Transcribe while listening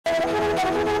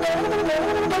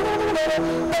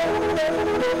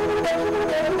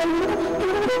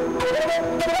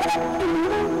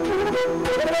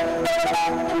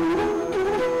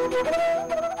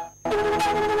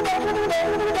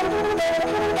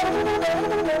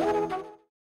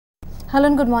Hello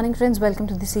and good morning friends, welcome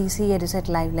to the CEC-UGC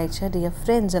live lecture. Dear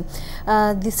friends,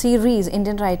 the series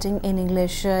Indian Writing in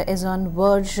English is on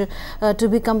verge to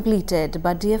be completed.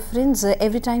 But dear friends,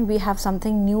 every time we have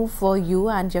something new for you,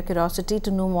 and your curiosity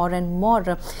to know more and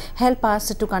more help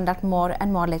us to conduct more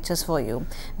and more lectures for you.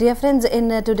 Dear friends,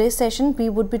 in today's session we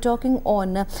would be talking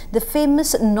on the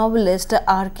famous novelist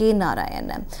R.K.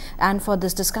 Narayan. And for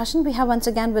this discussion we have once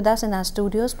again with us in our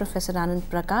studios Professor Anand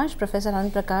Prakash. Professor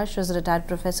Anand Prakash is a retired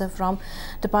professor from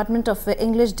Department of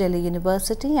English, Delhi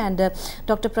University, and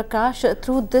Dr. Prakash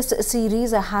through this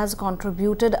series has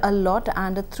contributed a lot,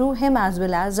 and through him as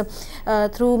well as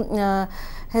through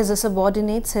his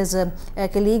subordinates, his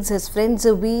colleagues, his friends,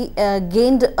 we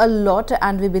gained a lot,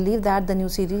 and we believe that the new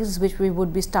series which we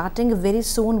would be starting very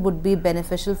soon would be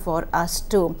beneficial for us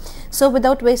too. So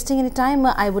without wasting any time,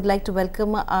 I would like to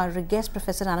welcome our guest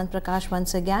Professor Anand Prakash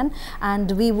once again,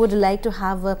 and we would like to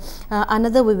have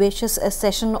another vivacious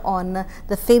session on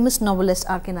the famous novelist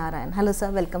R.K. Narayan. Hello sir,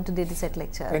 welcome to Daily Set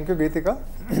Lecture. Thank you Geetika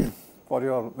for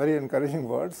your very encouraging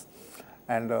words,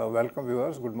 and welcome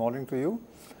viewers, good morning to you.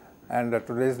 And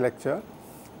today's lecture,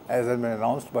 as has been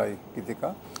announced by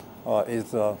Geetika,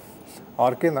 is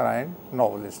R.K. Narayan,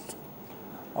 novelist.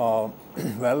 Well,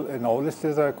 a novelist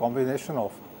is a combination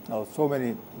of so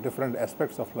many different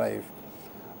aspects of life,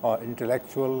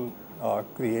 intellectual,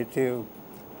 creative,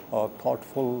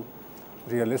 thoughtful,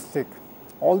 realistic.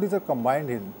 All these are combined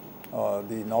in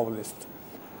the novelist,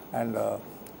 and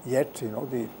yet, you know,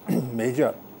 the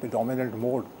the dominant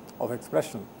mode of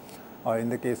expression in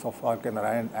the case of R.K.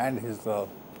 Narayan and his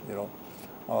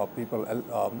people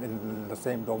in the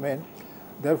same domain.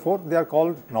 Therefore, they are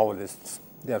called novelists.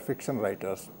 They are fiction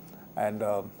writers, and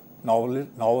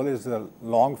novel is a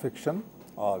long fiction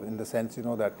in the sense, you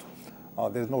know, that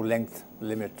there is no length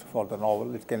limit for the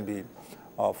novel. It can be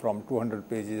from 200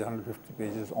 pages, 150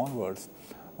 pages onwards,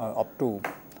 up to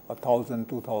 1,000,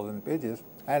 2,000 pages,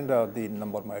 and the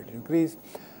number might increase.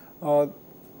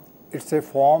 It's a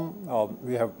form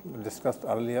we have discussed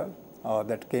earlier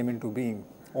that came into being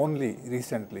only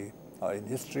recently in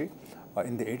history,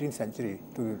 in the 18th century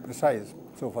to be precise,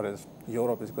 so far as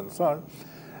Europe is concerned.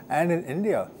 And in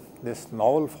India, this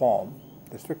novel form,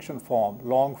 this fiction form,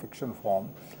 long fiction form,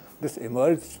 this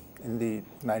emerged in the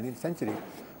 19th century,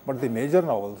 but the major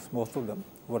novels, most of them,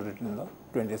 were written in the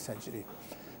 20th century.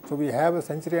 So we have a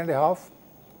century and a half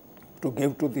to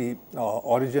give to the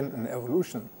origin and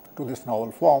evolution to this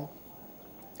novel form,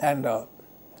 and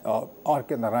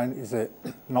R.K. Narayan is a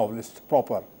novelist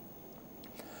proper,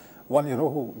 one, you know,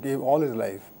 who gave all his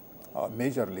life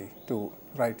majorly to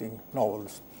writing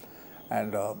novels,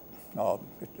 and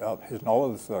his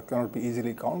novels cannot be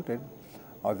easily counted.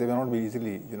 They may not be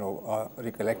easily, you know,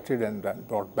 recollected and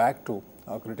brought back to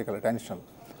critical attention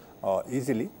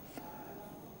easily,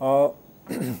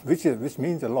 which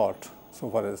means a lot so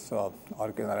far as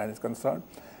R.K. Narayan is concerned.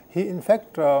 He, in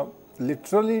fact,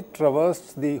 literally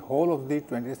traversed the whole of the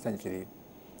 20th century.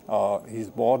 He is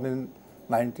born in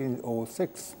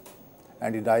 1906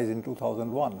 and he dies in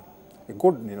 2001, a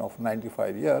good, you know,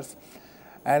 95 years.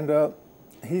 And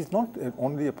he is not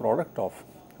only a product of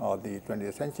the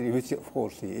 20th century, which of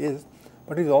course he is,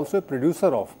 but he is also a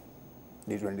producer of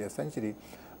the 20th century.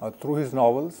 Through his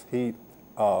novels, he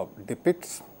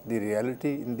depicts the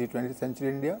reality in the 20th century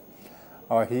India.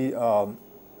 He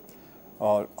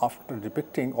after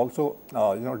depicting, also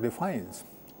defines,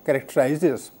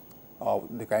 characterizes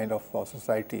the kind of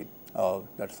society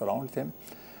that surrounds him,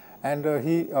 and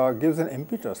he gives an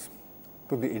impetus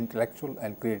to the intellectual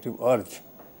and creative urge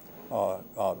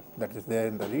that is there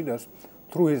in the readers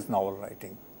through his novel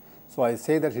writing. So I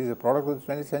say that he is a product of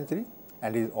the 20th century,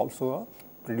 and he is also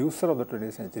a producer of the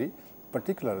 20th century,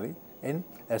 particularly in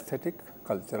aesthetic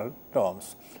cultural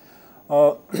terms.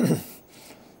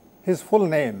 His full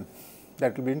name,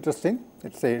 that will be interesting.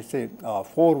 It's a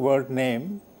 4-word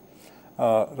name: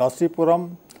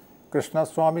 Rasipuram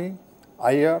Krishnaswamy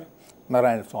Iyer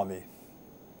Narayan Swamy.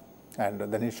 And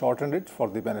then he shortened it for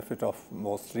the benefit of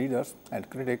most readers and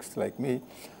critics like me,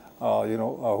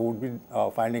 who would be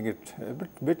finding it a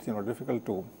bit difficult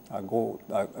to go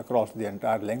across the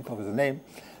entire length of his name.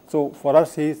 So for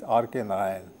us, he is R.K.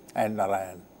 Narayan and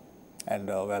Narayan. And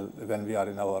well, when we are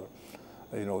in our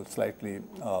slightly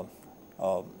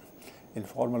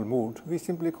informal mood, we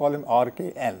simply call him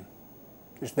RKN.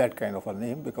 It's that kind of a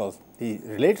name because he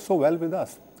relates so well with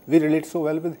us. We relate so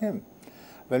well with him.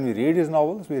 when we read his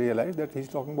novels, we realize that he's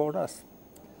talking about us.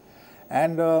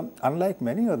 And unlike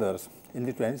many others in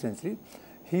the 20th century,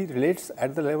 he relates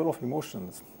at the level of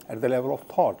emotions, at the level of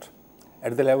thought,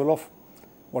 at the level of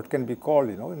what can be called,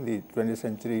 in the 20th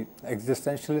century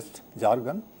existentialist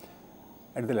jargon,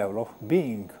 at the level of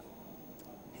being.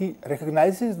 He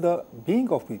recognizes the being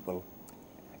of people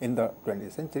in the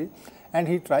 20th century, and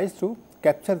he tries to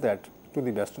capture that to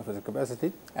the best of his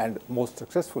capacity, and most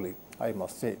successfully, I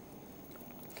must say.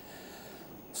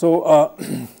 So,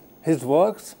 his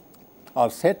works are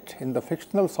set in the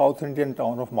fictional South Indian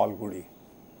town of Malgudi.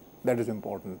 That is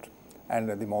important. And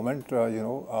at the moment,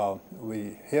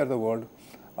 we hear the word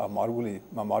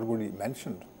Malgudi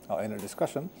mentioned in a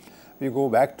discussion, we go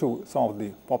back to some of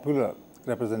the popular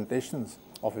representations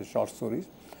of his short stories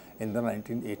in the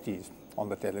 1980s on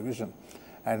the television.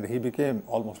 And he became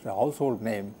almost a household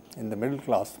name in the middle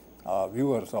class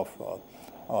viewers of,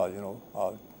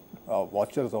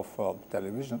 watchers of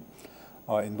television.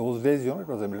 In those days, it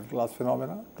was a middle class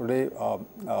phenomenon. Today,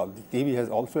 the TV has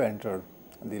also entered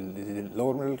the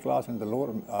lower middle class and the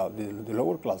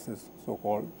lower classes, so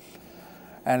called.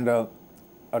 And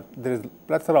there is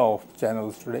plethora of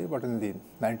channels today, but in the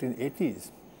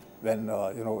 1980s, when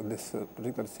this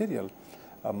particular serial,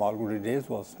 Malgudi Days,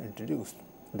 was introduced,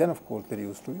 then of course there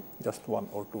used to be just 1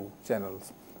 or 2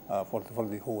 channels for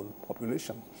the whole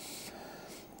population.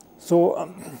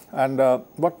 So,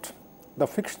 but the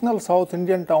fictional South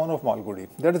Indian town of Malgudi,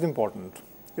 that is important.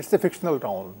 It's a fictional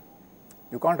town.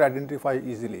 You can't identify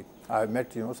easily. I have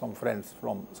met some friends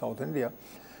from South India,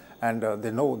 and they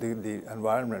know the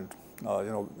environment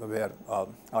where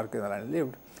R.K. Narayan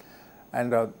lived,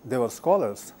 and they were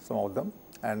scholars, some of them,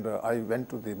 and I went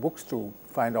to the books to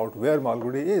find out where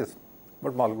Malgudi is,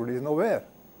 but Malgudi is nowhere.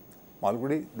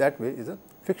 Malgudi that way is a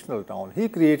fictional town. He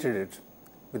created it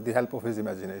with the help of his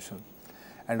imagination.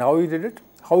 And how he did it?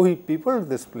 How he peopled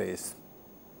this place,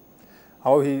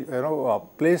 how he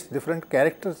placed different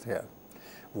characters here,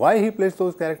 why he placed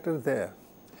those characters there,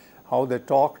 how they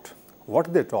talked,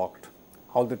 what they talked,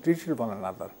 how they treated one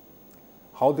another,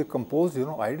 how they composed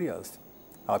ideas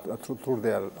through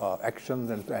their actions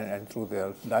and through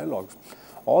their dialogues.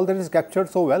 All that is captured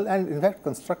so well, and in fact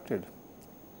constructed,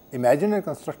 imagined and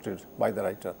constructed by the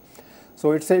writer.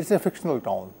 So it's a fictional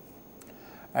town.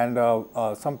 And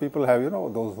some people have,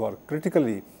 those who are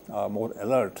critically more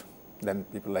alert than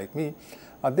people like me,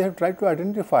 they have tried to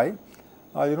identify,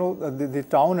 the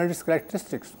town and its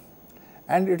characteristics.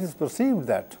 And it is perceived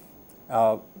that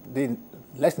the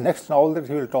next novel that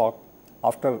he will talk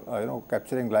after,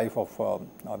 capturing life of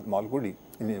Malgudi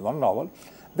in one novel,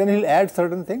 then he'll add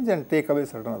certain things and take away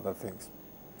certain other things.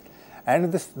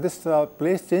 And this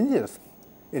place changes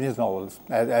in his novels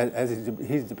as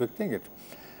he's depicting it.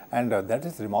 And that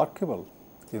is remarkable,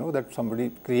 that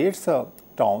somebody creates a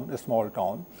town, a small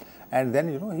town, and then,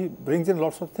 he brings in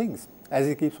lots of things as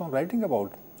he keeps on writing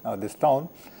about this town,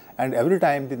 and every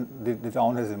time the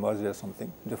town has emerged as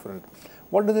something different.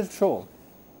 What does it show?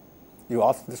 You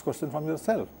ask this question from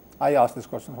yourself. I ask this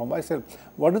question from myself.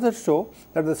 What does it show?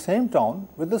 That the same town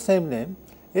with the same name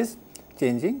is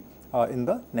changing in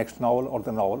the next novel or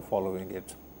the novel following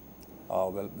it.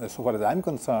 Well, so far as I am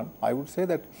concerned, I would say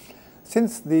that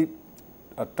since the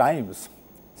times,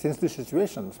 since the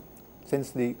situations,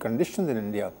 since the conditions in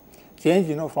India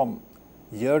change, from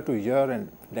year to year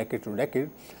and decade to decade,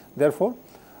 therefore,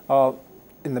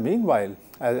 in the meanwhile,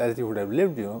 as he would have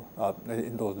lived,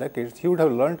 in those decades, he would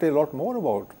have learnt a lot more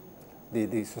about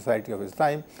the society of his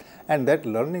time, and that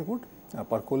learning would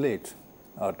percolate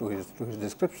to his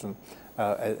description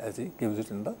as he gives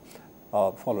it in the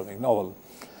following novel.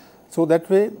 So that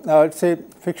way, it's a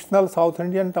fictional South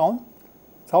Indian town.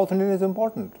 South Indian is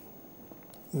important.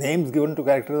 Names given to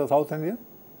characters of South India,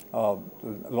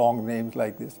 long names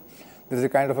like this. There is a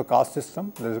kind of a caste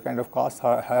system. There is a kind of caste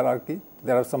hierarchy.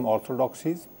 There are some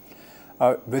orthodoxies.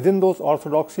 Within those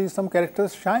orthodoxies, some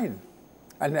characters shine,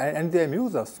 and they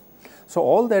amuse us. So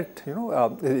all that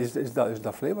is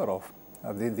the flavor of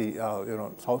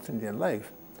the South Indian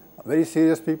life. Very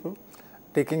serious people,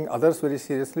 taking others very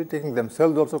seriously, taking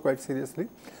themselves also quite seriously,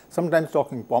 sometimes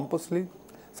talking pompously,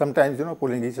 sometimes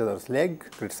pulling each other's leg,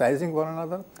 criticizing one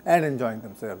another, and enjoying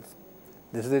themselves.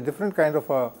 This is a different kind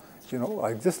of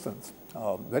existence,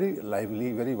 very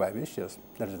lively, very vivacious,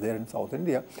 that is there in South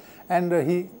India, and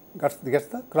he gets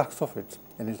the crux of it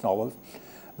in his novels,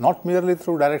 not merely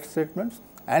through direct statements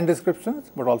and descriptions,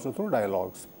 but also through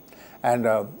dialogues. And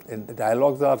the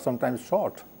dialogues are sometimes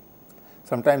short.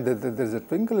 Sometimes there is a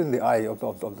twinkle in the eye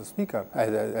of the speaker,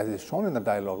 as is shown in the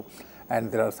dialogue, and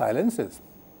there are silences,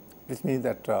 which means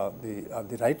that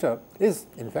the writer is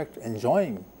in fact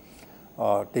enjoying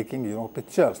taking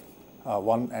pictures,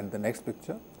 one and the next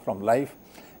picture from life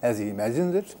as he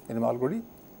imagines it in Malgudi,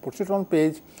 puts it on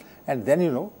page, and then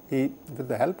he, with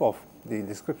the help of the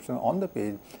description on the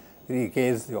page,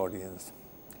 regains the audience,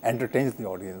 entertains the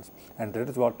audience, and that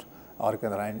is what R.K.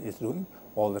 Narayan is doing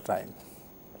all the time.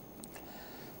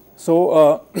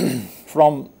 So,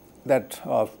 from that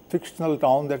fictional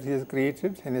town that he has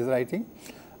created in his writing,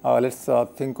 let's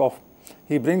think of,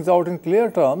 he brings out in clear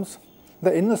terms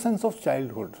the innocence of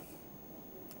childhood.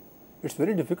 It's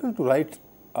very difficult to write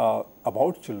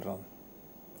about children,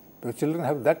 because children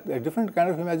have a different kind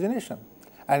of imagination,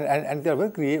 and they are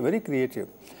very creative.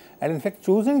 And in fact,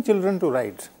 choosing children to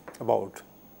write about,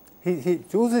 he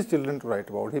chooses children to write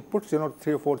about. He puts 3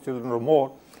 or 4 children or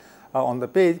more on the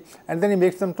page, and then he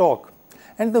makes them talk.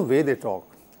 And the way they talk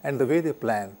and the way they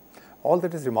plan, all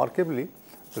that is remarkably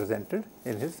presented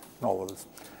in his novels.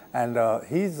 And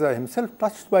he is himself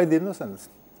touched by the innocence.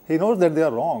 He knows that they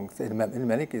are wrong in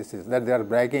many cases, that they are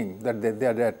bragging, that they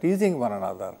are teasing one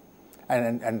another,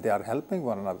 and they are helping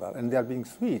one another, and they are being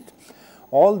sweet.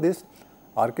 All this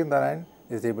R.K. Narayan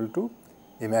is able to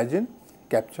imagine,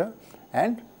 capture,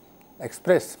 and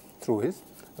express through his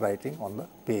writing on the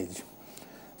page.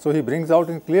 So, he brings out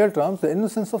in clear terms the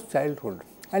innocence of childhood,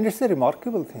 and it's a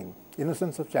remarkable thing,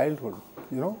 innocence of childhood.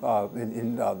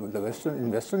 In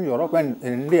Western Europe and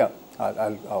in India,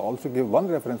 I'll also give one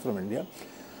reference from India.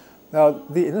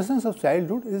 The innocence of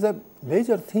childhood is a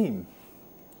major theme,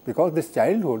 because this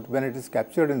childhood, when it is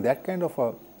captured in that kind of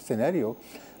a scenario,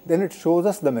 then it shows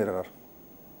us the mirror.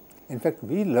 In fact,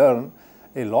 we learn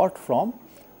a lot from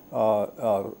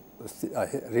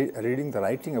reading the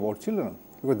writing about children,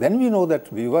 because then we know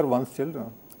that we were once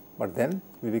children, but then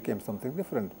we became something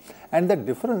different, and that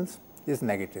difference is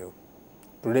negative.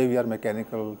 Today we are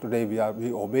mechanical. Today we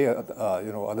obey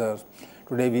others.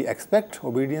 Today we expect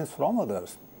obedience from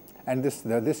others, and this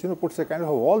puts a kind of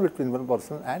a wall between one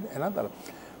person and another.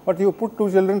 But you put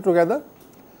 2 children together,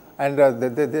 and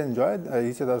they enjoy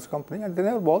each other's company, and they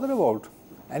never bother about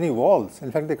any walls.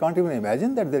 In fact, they can't even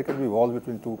imagine that there can be walls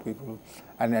between 2 people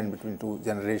and between 2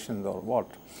 generations or what.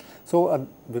 So,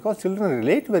 because children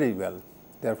relate very well,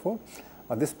 therefore,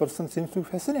 this person seems to be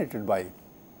fascinated by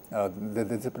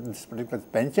this particular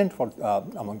penchant for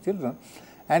among children,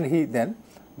 and he then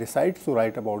decides to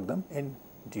write about them in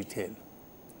detail.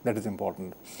 That is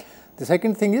important. The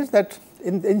second thing is that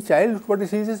in childhood, what he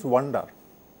sees is wonder.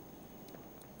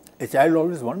 A child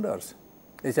always wonders.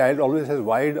 A child always has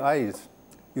wide eyes.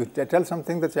 You tell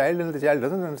something the child, and the child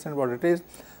doesn't understand what it is.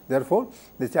 Therefore,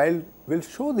 the child will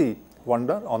show the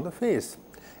wonder on the face,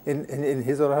 in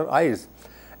his or her eyes,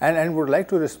 and would like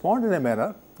to respond in a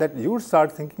manner that you would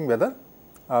start thinking whether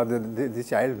the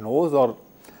child knows, or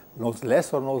knows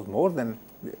less, or knows more than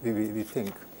we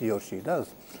think he or she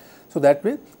does. So, that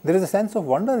way there is a sense of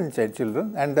wonder in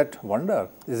children, and that wonder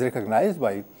is recognized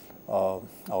by our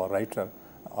writer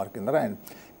R.K. Narayan.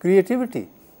 Creativity.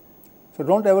 So,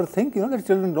 don't ever think that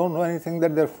children don't know anything,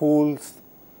 that they are fools.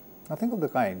 Nothing of the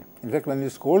kind. In fact, when we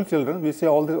scold children, we say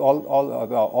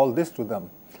all this to them.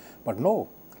 But no,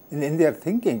 in their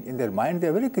thinking, in their mind, they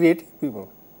are very creative people.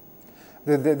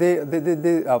 They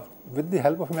with the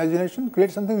help of imagination,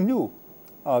 create something new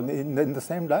in the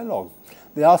same dialogue.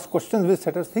 They ask questions which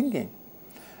set us thinking,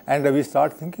 and we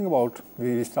start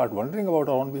we start wondering about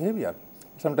our own behavior.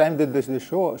 Sometimes they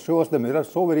show us the mirror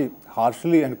so very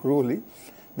harshly and cruelly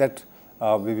that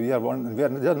we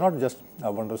are not just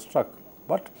wonderstruck,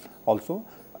 but also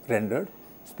rendered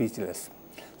speechless.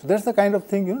 So, that's the kind of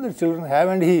thing that children have,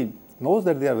 and he knows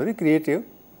that they are very creative,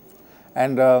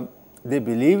 and they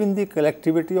believe in the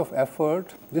collectivity of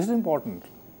effort. This is important.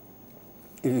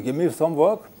 If you give me some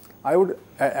work, I would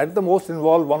at the most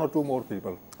involve 1 or 2 more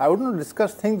people. I would not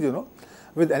discuss things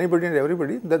with anybody and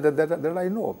everybody that I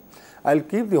know. I will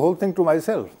keep the whole thing to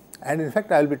myself, and in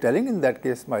fact I will be telling in that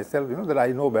case myself that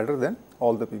I know better than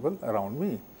all the people around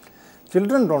me.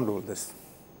 Children don't do this.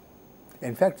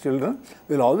 In fact, children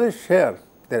will always share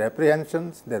their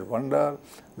apprehensions, their wonder,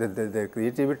 their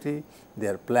creativity,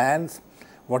 their plans,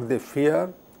 what they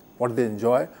fear, what they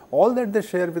enjoy, all that they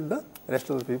share with the rest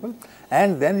of the people,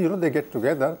 and then they get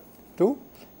together to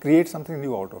create something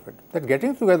new out of it. That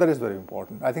getting together is very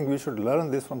important. I think we should learn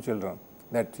this from children,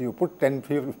 that you put 10,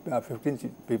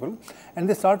 15 people and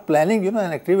they start planning an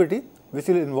activity which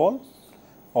will involve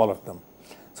all of them.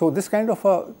 So, this kind of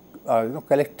a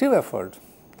collective effort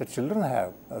that children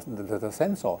have, the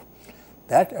sense of,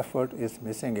 that effort is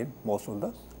missing in most of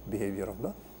the behavior of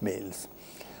the males.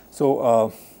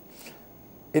 So,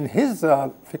 in his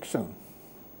fiction,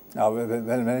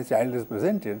 when a child is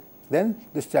presented, then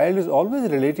this child is always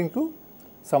relating to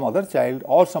some other child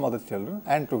or some other children,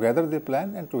 and together they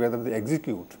plan and together they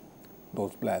execute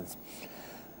those plans.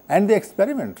 And they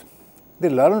experiment. They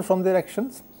learn from their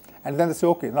actions, and then they say,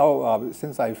 okay, now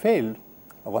since I failed,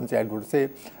 one child would say,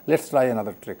 let's try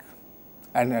another trick.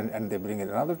 And they bring in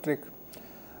another trick.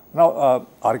 Now,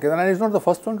 R.K. Narayan is not the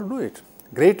first one to do it.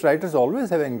 Great writers always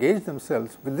have engaged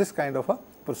themselves with this kind of a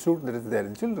pursuit that is there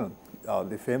in children.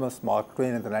 The famous Mark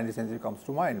Twain in the 19th century comes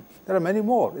to mind. There are many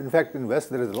more. In fact, in West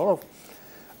there is a lot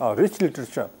of rich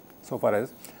literature so far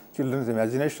as children's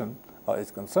imagination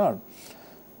is concerned.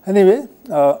 Anyway,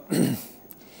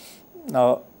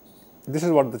 this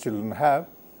is what the children have,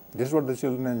 this is what the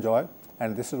children enjoy,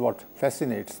 and this is what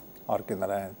fascinates R.K.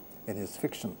 Narayan in his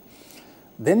fiction.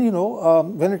 Then,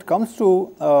 when it comes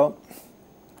to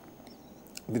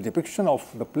the depiction of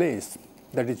the place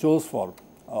that he chose for,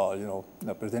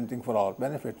 presenting for our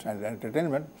benefit and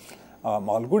entertainment,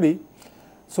 Malgudi.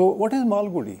 So, what is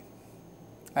Malgudi?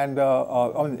 And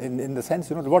in the sense,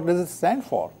 what does it stand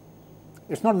for?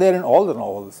 It's not there in all the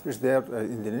novels. It's there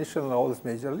in the initial novels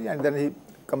majorly, and then he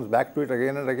comes back to it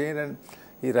again and again, and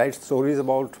he writes stories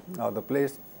about the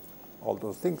place, all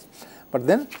those things. But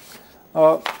then,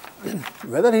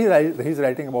 whether he's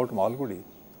writing about Malgudi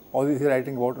or he's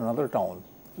writing about another town,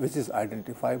 which is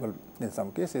identifiable in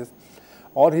some cases,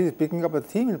 or he is picking up a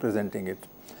theme in presenting it,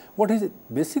 what he is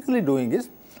basically doing is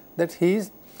that he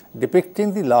is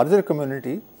depicting the larger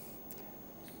community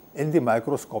in the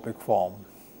microscopic form.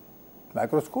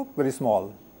 Microscope, very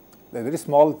small. The very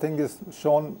small thing is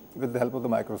shown with the help of the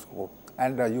microscope,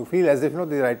 and you feel as if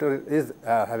the writer is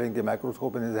having a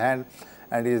microscope in his hand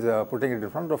and he is putting it in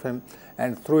front of him,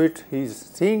 and through it he is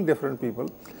seeing different people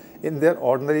in their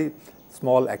ordinary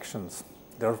small actions.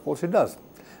 That of course it does.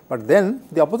 But then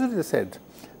the opposite is said,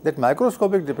 that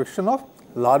microscopic depiction of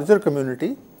larger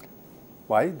community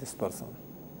by this person.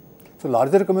 So,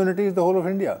 larger community is the whole of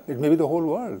India, it may be the whole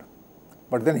world,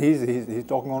 but then he's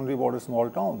talking only about a small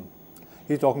town,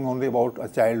 he's talking only about a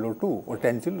child or 2 or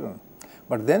 10 children.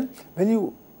 But then when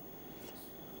you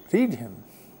read him,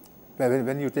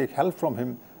 when you take help from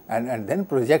him and then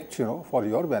project for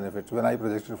your benefit, when I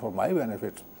projected for my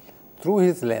benefit through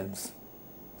his lens,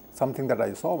 something that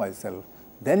I saw myself,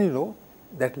 then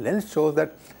that lens shows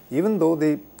that even though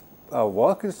the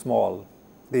work is small,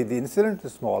 the incident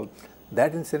is small,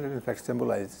 that incident in fact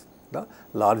symbolizes the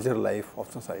larger life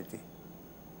of society.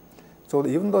 So,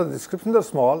 even though the descriptions are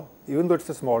small, even though it's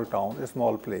a small town, a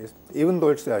small place, even though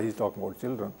it's he's talking about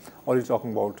children or he's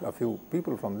talking about a few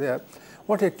people from there,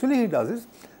 what actually he does is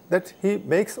that he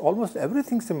makes almost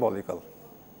everything symbolical.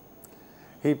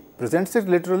 He presents it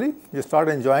literally, you start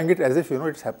enjoying it as if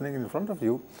it's happening in front of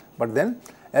you, but then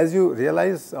as you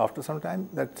realize after some time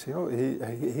that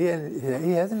he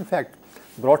has in fact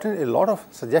brought in a lot of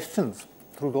suggestions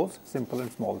through those simple and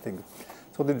small things.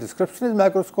 So, the description is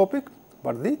macroscopic,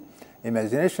 but the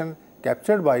imagination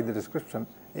captured by the description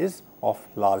is of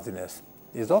largeness,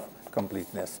 is of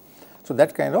completeness. So,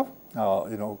 that kind of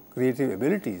creative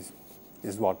abilities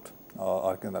is what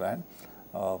R.K. Narayan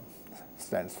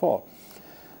stands for.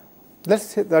 Let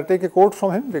us take a quote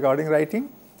from him regarding writing.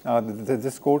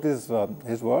 This quote is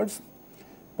his words.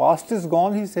 Past is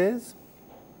gone, he says,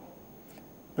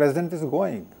 present is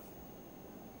going,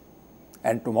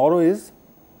 and tomorrow is,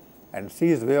 and see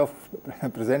his way of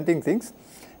presenting things,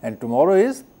 and tomorrow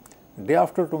is, day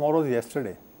after tomorrow is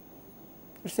yesterday.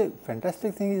 It's a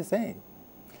fantastic thing he is saying,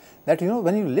 that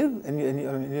when you live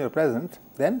in your present,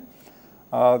 then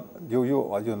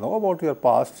you know about your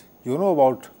past, you know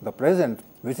about the present,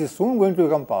 which is soon going to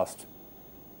become past.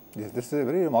 This is a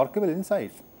very remarkable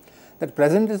insight, that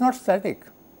present is not static.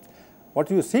 What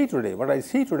you see today, what I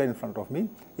see today in front of me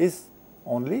is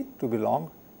only to belong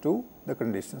to the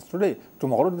conditions today.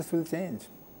 Tomorrow this will change.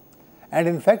 And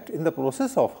in fact, in the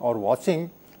process of our watching,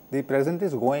 the present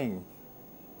is going,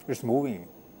 it's moving.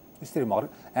 It's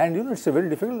remarkable. And it's a very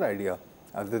difficult idea.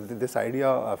 This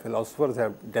idea philosophers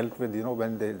have dealt with,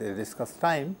 when they discuss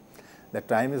time, that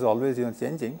time is always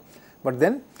changing. But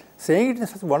then saying it in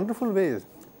such wonderful ways.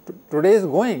 Today is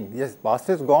going, yes, past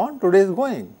is gone, today is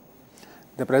going,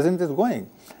 the present is going,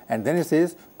 and then he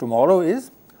says tomorrow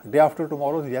is, day after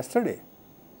tomorrow is yesterday.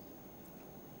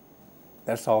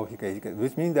 That's how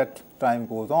which means that time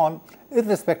goes on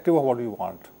irrespective of what we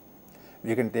want.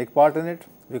 We can take part in it,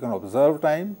 we can observe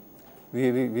time,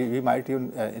 we might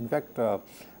even in fact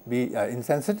be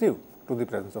insensitive to the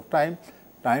presence of time.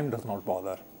 Time does not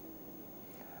bother,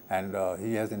 and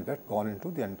he has in fact gone into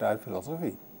the entire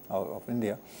philosophy of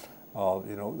India,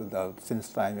 since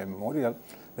time immemorial,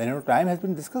 when time has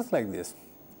been discussed like this.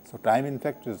 So, time in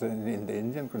fact is in the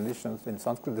Indian conditions, in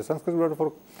Sanskrit, the Sanskrit word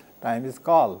for time is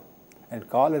kal, And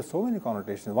Kal has so many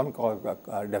connotations. One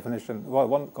definition,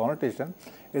 one connotation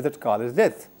is that Kal is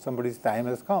death. Somebody's time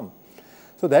has come.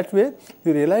 So that way,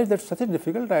 you realize that such a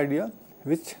difficult idea,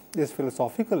 which is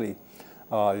philosophically,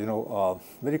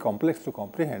 very complex to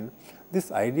comprehend,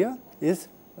 this idea is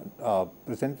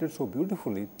presented so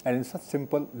beautifully and in such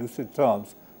simple, lucid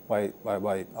terms by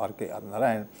R.K.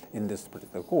 Narayan in this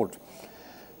particular quote.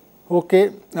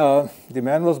 Okay, the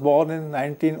man was born in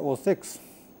 1906.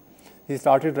 He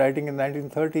started writing in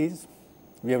 1930s.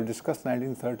 We have discussed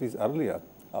 1930s earlier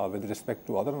with respect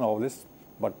to other novelists,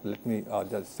 but let me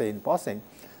just say in passing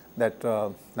that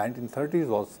 1930s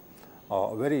was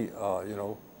a very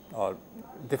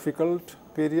difficult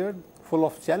period full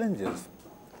of challenges,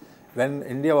 when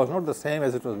India was not the same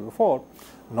as it was before,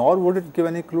 nor would it give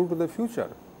any clue to the future,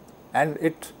 and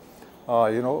it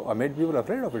made people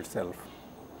afraid of itself.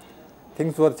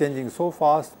 Things were changing so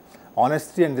fast.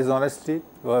 Honesty and dishonesty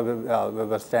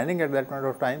were standing at that point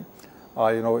of time,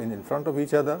 in front of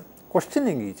each other,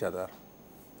 questioning each other.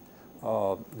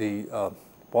 The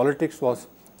politics was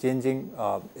changing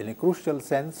in a crucial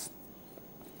sense.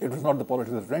 It was not the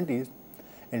politics of the 20s.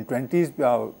 In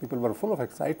 20s, people were full of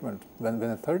excitement. When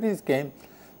the 30s came,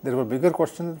 there were bigger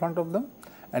questions in front of them,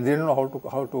 and they didn't know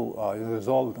how to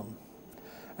resolve them.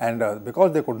 And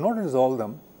because they could not resolve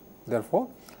them, therefore,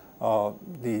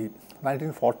 the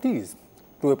 1940s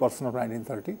to a person of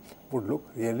 1930 would look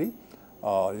really,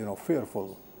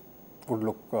 fearful, would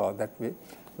look that way,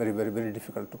 very, very, very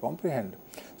difficult to comprehend.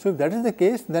 So if that is the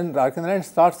case, then Narayan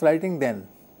starts writing then.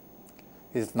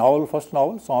 His first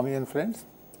novel, Swami and Friends,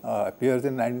 appears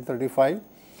in 1935,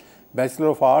 Bachelor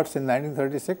of Arts in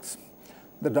 1936,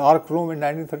 The Dark Room in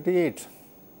 1938.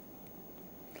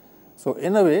 So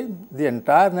in a way, the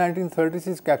entire 1930s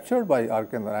is captured by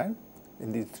R.K. Narayan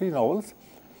in these three novels,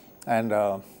 and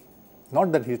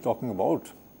not that he is talking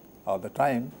about the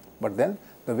time, but then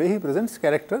the way he presents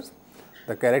characters,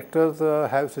 the characters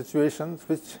have situations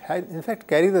which in fact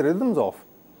carry the rhythms of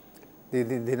the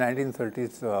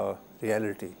 1930s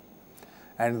reality.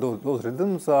 And those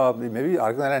rhythms, maybe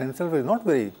R.K. Narayan himself is not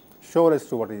very sure as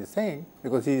to what he is saying,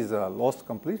 because he is lost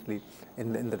completely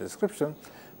in the description,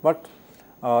 but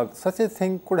such a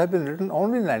thing could have been written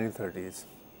only in 1930s.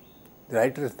 The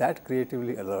writer is that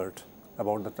creatively alert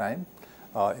about the time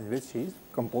in which he is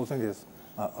composing his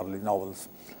early novels.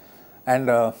 And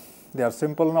they are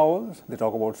simple novels. They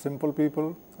talk about simple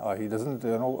people. He doesn't,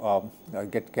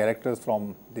 get characters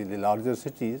from the larger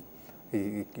cities.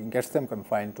 He gets them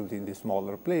confined to the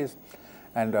smaller place.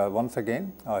 And once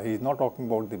again, he is not talking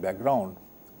about the background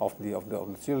of the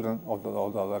children, of the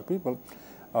other people.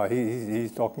 He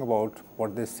is talking about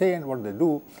what they say and what they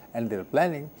do and their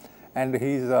planning, and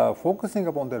he is focusing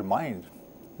upon their mind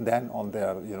than on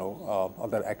their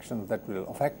other actions that will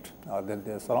affect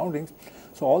their surroundings.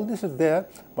 So all this is there,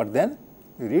 but then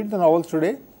you read the novels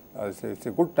today. It's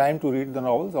a good time to read the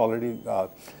novels. Already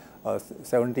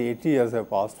 70, 80 years have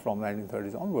passed from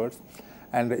 1930s onwards,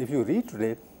 and if you read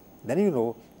today, then you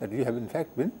know that you have in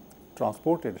fact been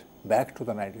transported back to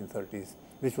the 1930s,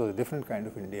 which was a different kind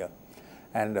of India.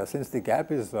 And since the gap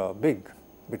is big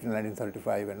between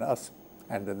 1935 and us,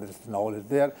 and then this novel is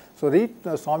there, so read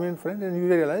Swami and Friend, and you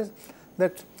realize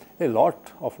that a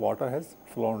lot of water has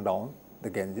flown down the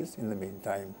Ganges in the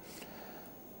meantime.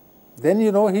 Then he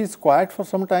is quiet for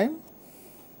some time.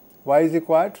 Why is he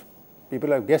quiet?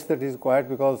 People have guessed that he is quiet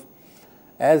because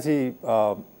as he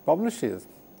publishes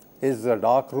his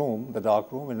Dark Room in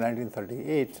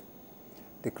 1938,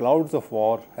 the clouds of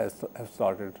war have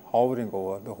started hovering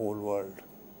over the whole world.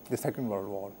 The Second World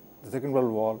War. The Second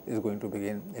World War is going to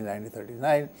begin in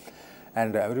 1939,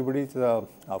 and everybody is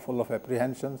full of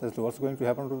apprehensions as to what's going to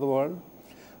happen to the world.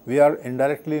 We are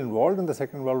indirectly involved in the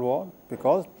Second World War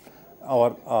because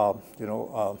our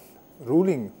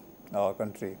ruling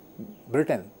country,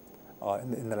 Britain,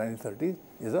 in the 1930s,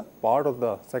 is a part of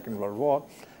the Second World War,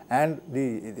 and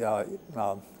the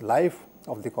life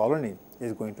of the colony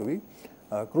is going to be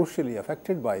crucially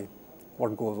affected by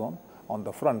what goes on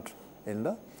the front in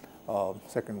the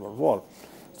Second World War.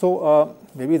 So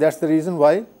maybe that's the reason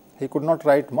why he could not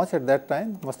write much at that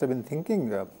time. Must have been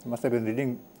thinking, must have been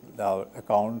reading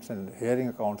accounts and hearing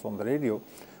accounts on the radio,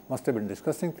 must have been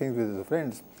discussing things with his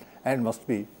friends, and must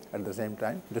be at the same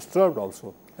time disturbed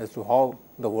also as to how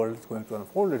the world is going to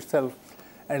unfold itself.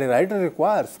 And a writer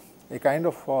requires a kind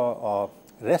of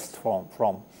rest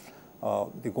from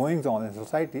the goings on in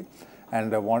society,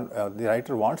 and the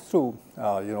writer wants to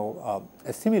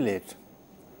assimilate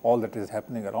all that is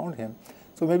happening around him.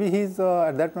 So maybe he is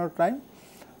at that point of time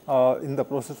in the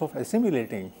process of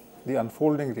assimilating the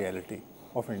unfolding reality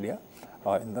of India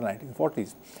in the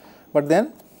 1940s. But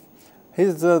then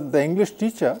His The English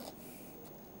Teacher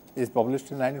is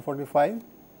published in 1945,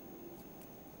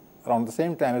 around the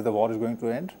same time as the war is going to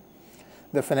end.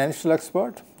 The Financial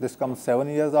Expert, this comes 7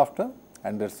 years after,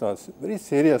 and it's a very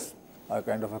serious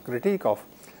kind of a critique of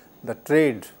the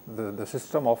trade, the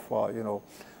system of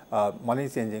money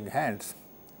changing hands,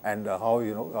 and how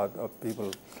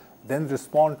people then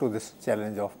respond to this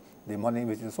challenge of the money,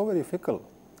 which is so very fickle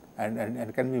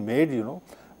and can be made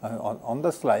on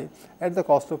the sly at the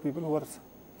cost of people who are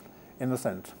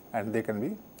innocent, and they can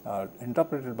be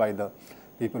interpreted by the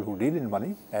people who deal in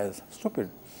money as stupid.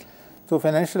 So,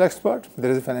 Financial Expert,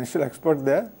 there is a Financial Expert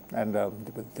there, and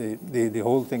the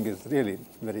whole thing is really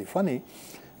very funny.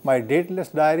 My Dateless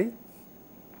Diary,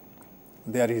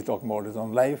 there he is talking about his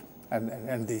own life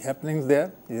and the happenings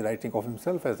there. He is writing of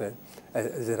himself as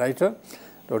a writer.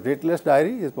 So, Dateless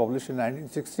Diary is published in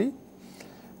 1960.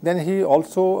 Then he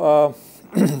also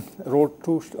wrote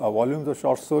 2 volumes of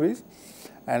short stories,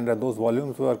 and those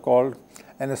volumes were called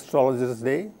An Astrologer's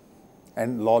Day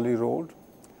and Lolly Road.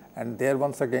 And there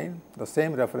once again the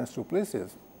same reference to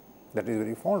places that he is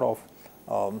very fond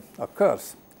of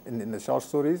occurs in the short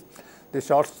stories. The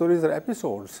short stories are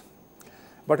episodes,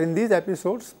 but in these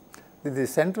episodes the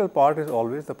central part is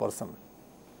always the person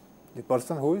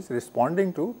who is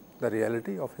responding to the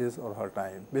reality of his or her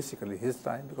time, basically his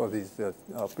time, because he is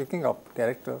picking up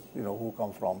characters who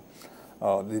come from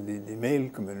the male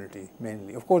community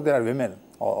mainly. Of course, there are women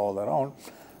all around.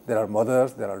 There are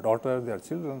mothers, there are daughters, there are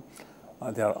children,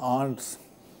 there are aunts.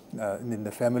 In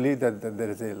the family, that there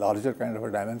is a larger kind of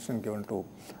a dimension given to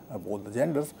both the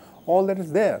genders. All that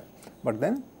is there, but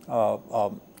then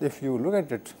if you look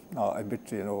at it a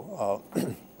bit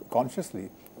consciously,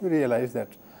 you realize that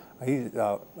he is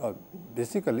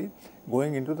basically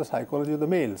going into the psychology of the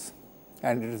males,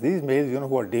 and it is these males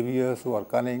who are devious, who are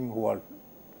cunning, who are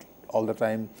all the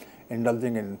time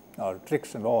indulging in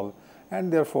tricks and all,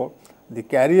 and therefore the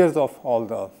carriers of all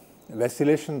the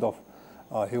vacillations of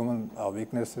human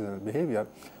weaknesses and behavior,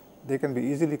 they can be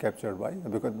easily captured by,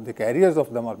 because the carriers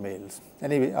of them are males.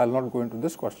 Anyway, I will not go into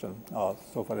this question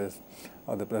so far as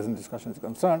the present discussion is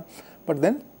concerned, but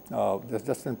then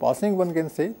just in passing one can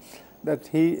say that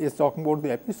he is talking about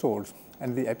the episodes,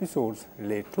 and the episodes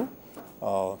relate to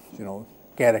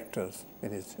characters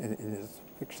in his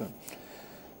fiction.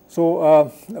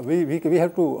 So, we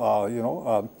have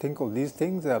to think of these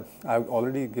things. I have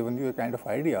already given you a kind of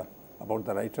idea about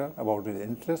the writer, about his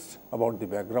interests, about the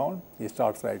background. He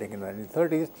starts writing in the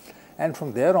 1930s, and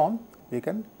from there on we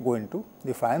can go into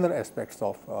the finer aspects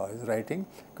of his writing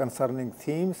concerning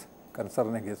themes,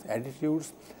 concerning his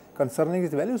attitudes, concerning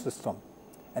his value system,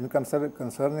 and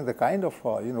concerning the kind of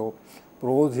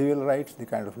prose he will write, the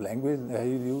kind of language that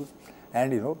he will use,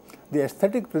 and the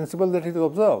aesthetic principle that he will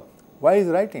observe. Why is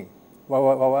writing?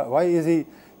 Why is he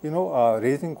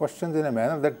raising questions in a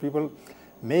manner that people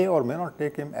may or may not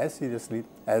take him as seriously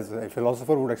as a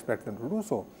philosopher would expect them to do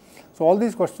so? So, all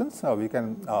these questions we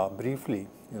can briefly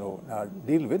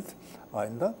deal with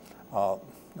in the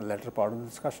latter part of the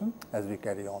discussion as we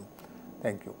carry on.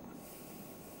 Thank you.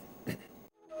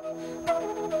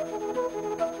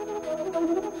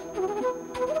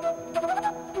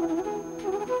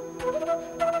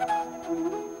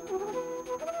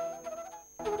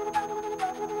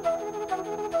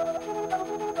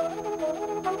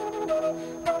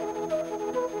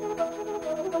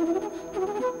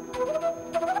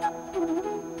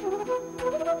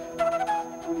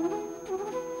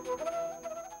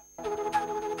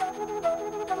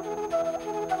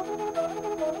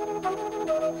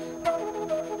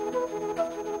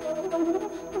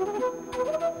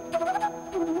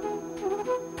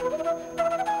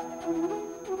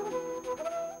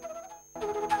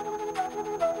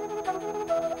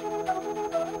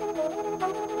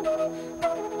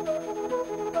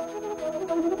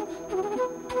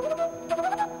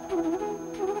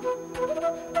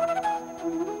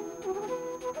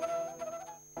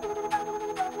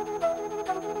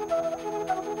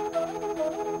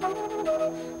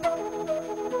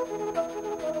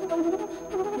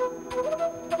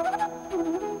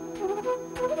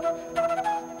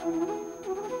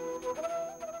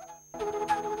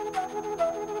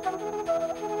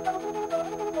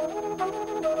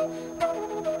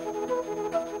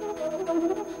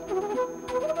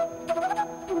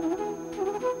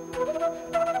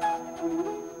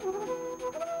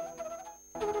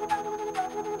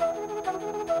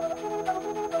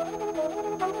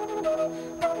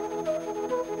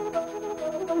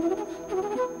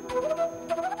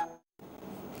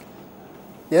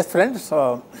 Yes, friends,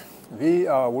 we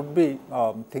would be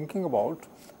thinking about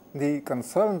the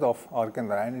concerns of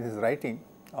Narayan in his writing,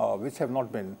 which have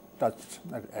not been touched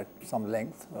at some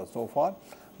length so far,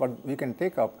 but we can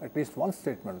take up at least one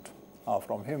statement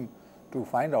from him to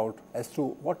find out as to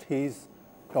what he is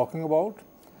talking about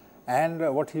and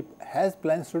what he has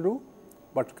plans to do,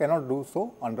 but cannot do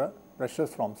so under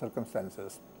pressures from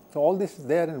circumstances. So, all this is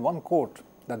there in one quote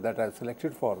that I have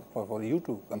selected for you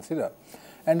to consider,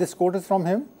 and this quote is from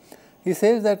him. He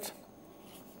says that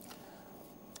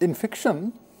in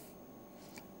fiction,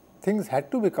 things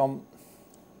had to become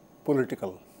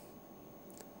political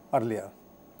earlier.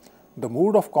 The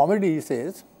mood of comedy, he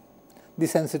says, the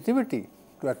sensitivity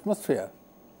to atmosphere,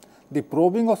 the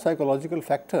probing of psychological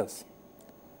factors,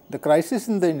 the crisis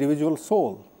in the individual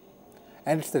soul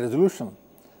and its resolution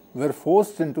were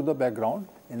forced into the background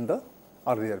in the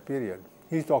earlier period.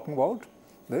 He is talking about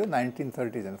the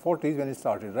 1930s and 40s when he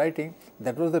started writing.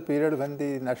 That was the period when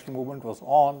the national movement was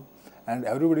on and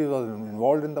everybody was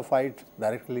involved in the fight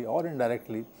directly or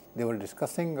indirectly. They were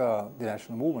discussing the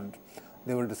national movement.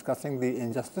 They were discussing the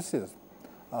injustices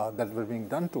that were being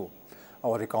done to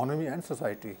our economy and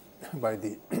society by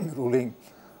the ruling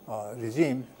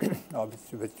regime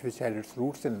which had its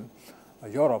roots in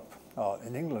Europe,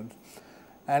 in England.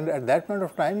 And at that point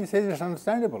of time, he says it is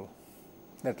understandable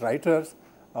that writers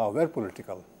were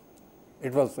political.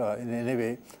 It was in a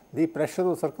way the pressure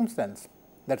of circumstance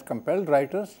that compelled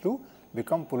writers to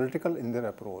become political in their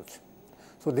approach.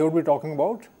 So, they would be talking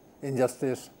about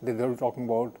injustice, they would be talking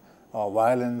about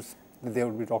violence, they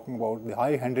would be talking about the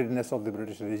high-handedness of the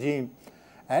British regime,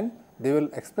 and they will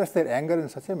express their anger in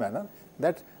such a manner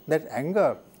that that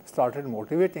anger started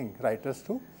motivating writers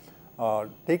to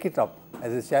take it up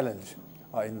as a challenge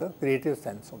in the creative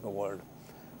sense of the word.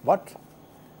 But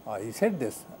he said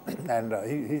this and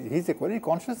he is a very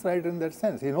conscious writer in that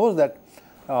sense. He knows that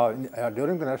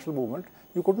during the national movement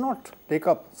you could not take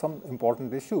up some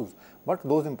important issues, but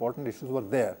those important issues were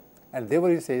there and they were,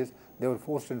 he says, they were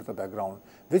forced into the background.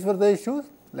 Which were the issues?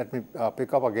 Let me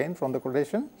pick up again from the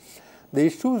quotation. The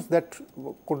issues that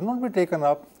could not be taken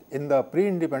up in the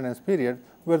pre-independence period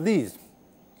were these: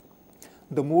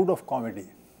 the mood of comedy.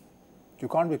 You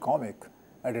can't be comic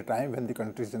at a time when the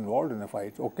country is involved in a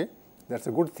fight. Okay, that's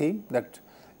a good theme, that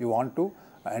you want to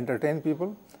entertain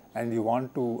people and you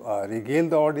want to regale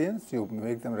the audience, you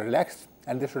make them relaxed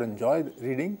and they should enjoy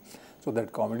reading. So,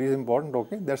 that comedy is important.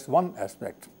 Okay, that's one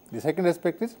aspect. The second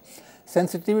aspect is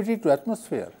sensitivity to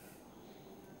atmosphere,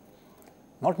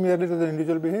 not merely to the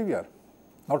individual behavior,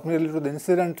 not merely to the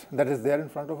incident that is there in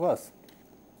front of us,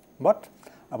 but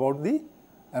about the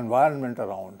environment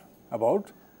around,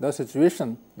 about the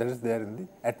situation that is there in the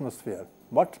atmosphere.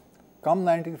 But come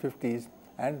 1950s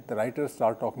and the writers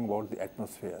start talking about the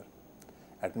atmosphere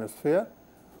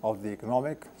of the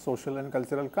economic, social and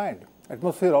cultural kind,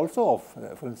 atmosphere also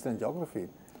of for instance geography,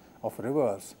 of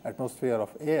rivers, atmosphere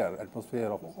of air, atmosphere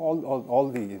of all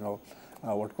the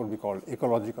what could be called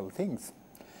ecological things.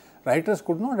 Writers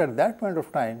could not at that point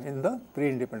of time in the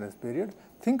pre-independence period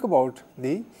think about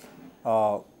the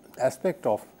aspect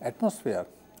of atmosphere.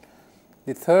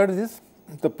 The third is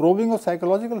the probing of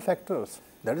psychological factors.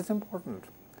 That is important.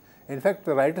 In fact,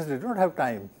 the writers did not have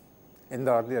time in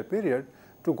the earlier period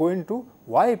to go into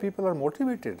why people are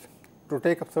motivated to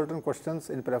take up certain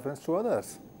questions in preference to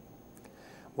others.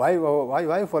 Why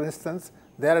for instance,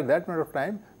 they are at that point of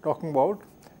time talking about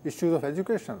issues of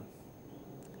education,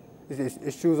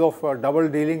 issues of double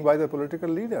dealing by the political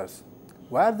leaders.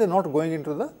 Why are they not going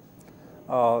into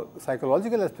the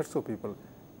psychological aspects of people?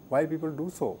 Why people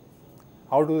do so?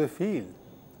 How do they feel?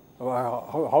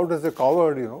 How does a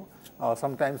coward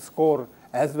sometimes score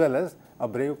as well as a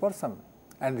brave person?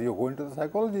 And you go into the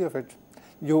psychology of it.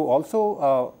 You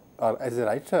also as a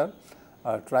writer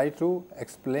try to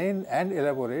explain and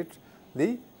elaborate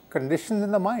the conditions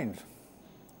in the mind,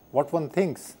 what one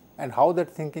thinks and how that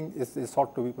thinking is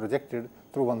sought to be projected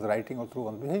through one's writing or through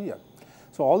one's behavior.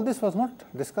 So, all this was not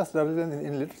discussed earlier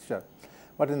in literature,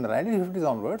 but in the 1950s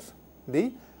onwards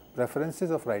the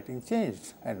preferences of writing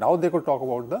changed and now they could talk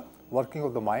about the working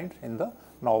of the mind in the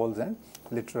novels and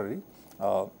literary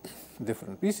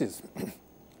different pieces.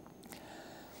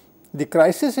 The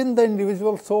crisis in the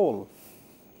individual soul,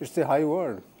 it's a high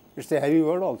word, it's a heavy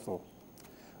word also.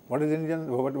 What is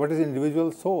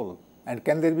individual soul and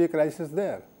can there be a crisis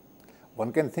there?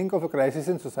 One can think of a crisis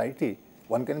in society,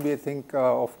 one can think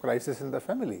of crisis in the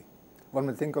family, one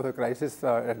may think of a crisis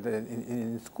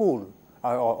in school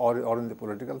or in the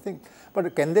political thing.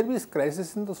 But can there be a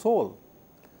crisis in the soul?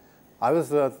 I was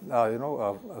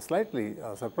slightly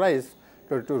surprised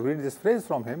to read this phrase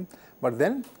from him, but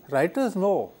then writers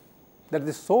know that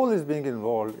the soul is being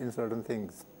involved in certain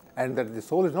things and that the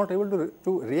soul is not able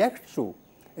to react to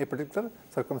a particular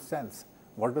circumstance.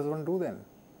 What does one do then?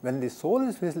 when the soul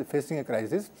is facing a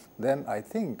crisis, then I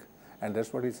think, and that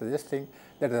is what he is suggesting,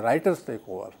 that the writers take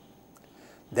over.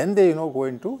 Then they go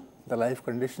into the life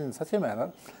condition in such a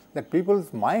manner that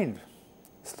people's mind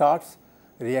starts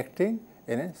reacting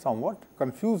in a somewhat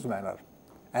confused manner,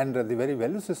 and the very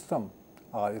value system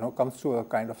comes to a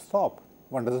kind of stop.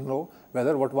 One does not know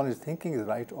whether what one is thinking is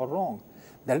right or wrong.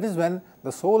 That is when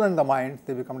the soul and the mind,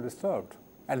 they become disturbed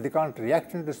and they can't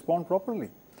react and respond properly.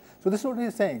 So this is what he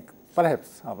is saying.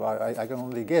 Perhaps I can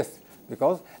only guess,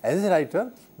 because as a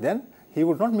writer, then he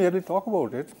would not merely talk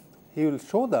about it, he will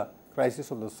show the crisis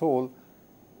of the soul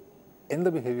in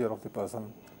the behavior of the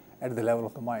person at the level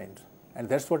of the mind, and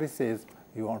that is what he says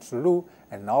he wants to do.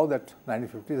 And now that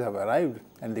 1950s have arrived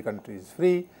and the country is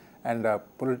free and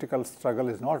political struggle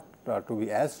is not to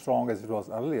be as strong as it was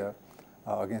earlier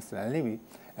against an enemy,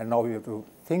 and now we have to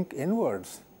think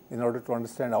inwards in order to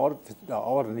understand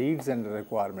our needs and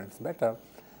requirements better.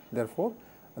 Therefore,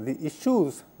 the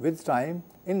issues with time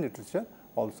in literature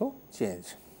also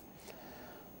change.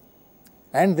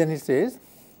 And then he says,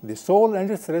 the soul and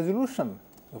its resolution.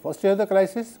 So first you have the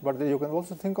crisis, but then you can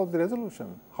also think of the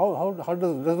resolution. How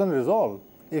does one resolve?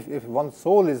 If one's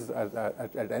soul is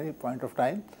at any point of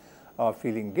time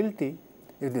feeling guilty,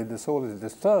 if the soul is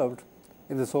disturbed,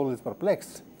 if the soul is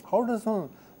perplexed, how does one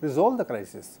resolve the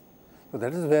crisis? So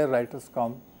that is where writers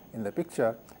come in the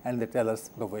picture and they tell us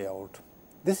the way out.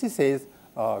 This, he says,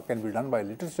 can be done by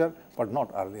literature, but not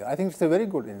earlier. I think it is a very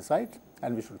good insight,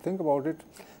 and we should think about it,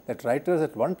 that writers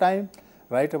at one time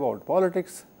write about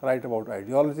politics, write about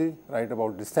ideology, write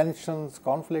about dissensions,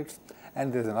 conflicts,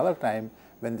 and there is another time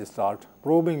when they start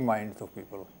probing minds of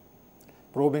people,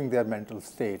 probing their mental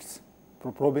states,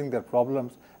 probing their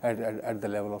problems at the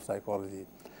level of psychology.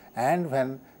 And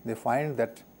when they find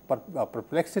that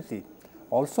perplexity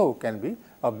also can be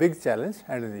a big challenge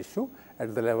and an issue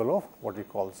at the level of what he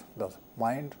calls the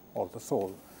mind or the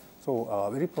soul. So,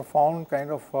 very profound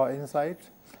kind of insight,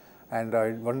 and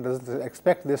one does not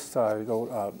expect this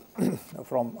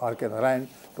from R.K. Narayan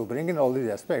to bring in all these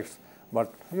aspects,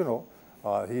 but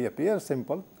he appears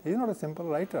simple. He is not a simple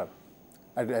writer.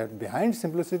 Behind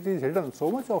simplicity is hidden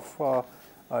so much of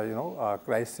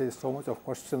crisis, so much of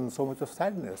questions, so much of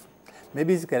sadness.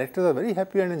 Maybe his characters are very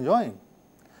happy and enjoying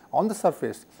on the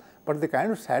surface, but the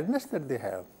kind of sadness that they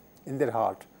have in their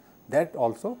heart, that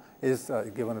also is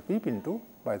given a peep into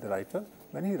by the writer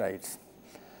when he writes.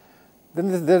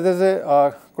 Then there is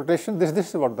a quotation. This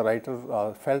is what the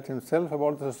writer felt himself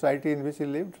about the society in which he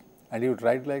lived, and he would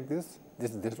write like this.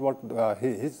 This is what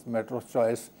his matter of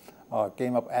choice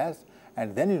came up as,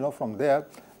 and then from there,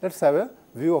 let us have a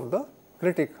view of the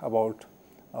critic about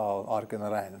R.K.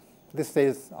 Narayan. This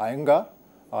says Iyengar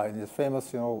in his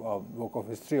famous book of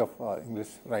history of English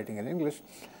writing in English,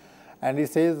 and he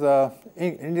says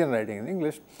Indian writing in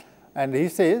English, and he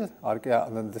says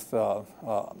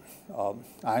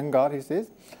Iyengar, he says,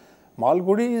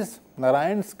 Malgudi is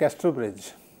Narayan's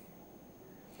Casterbridge,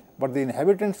 but the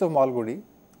inhabitants of Malgudi,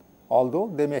 although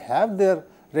they may have their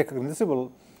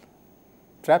recognizable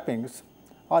trappings,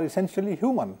 are essentially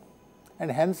human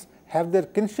and hence have their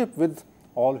kinship with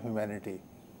all humanity.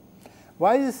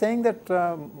 Why is he saying that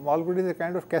Malgudi is a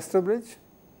kind of Casterbridge?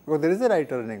 Because there is a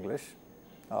writer in English,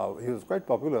 he was quite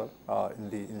popular in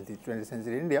the 20th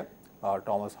century India,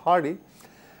 Thomas Hardy,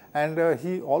 and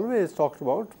he always talked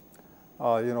about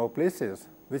places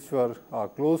which were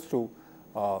close to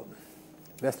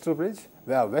Westerbridge,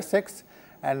 Wessex,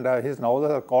 and his novels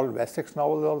are called Wessex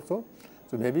novels also.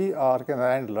 So maybe R.K.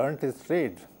 Narayan learnt his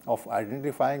trade of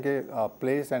identifying a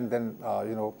place and then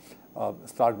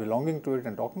start belonging to it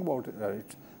and talking about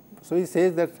it. So he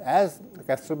says that as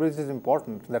Casterbridge is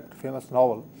important, that famous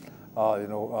novel,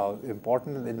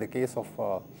 important in the case of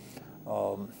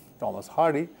Thomas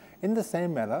Hardy, in the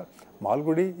same manner,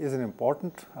 Malgudi is an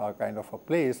important kind of a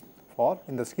place for,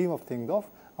 in the scheme of things, of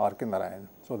R.K. Narayan.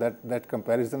 So that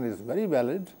comparison is very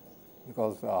valid,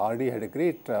 because Hardy had a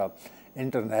great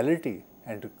internality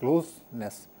and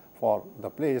closeness for the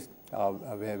place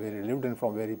where he lived and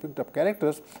from where he picked up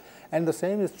characters, and the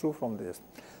same is true from this.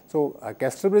 So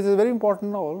Casterbridge is a very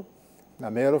important novel, the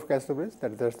Mayor of Casterbridge,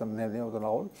 that's the name of the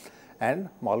novel, and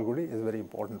Malgudi is a very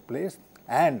important place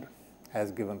and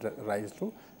has given rise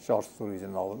to short stories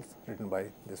and novels written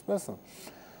by this person.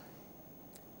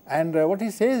 And what he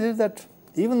says is that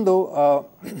even though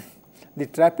the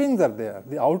trappings are there,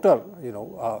 the outer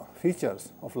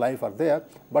features of life are there,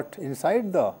 but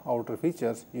inside the outer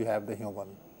features you have the human,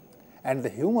 and the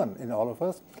human in all of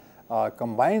us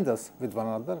combines us with one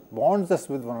another, bonds us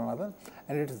with one another,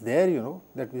 and it is there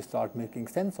that we start making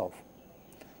sense of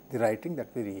the writing that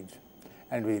we read.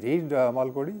 and we read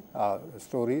Malgudi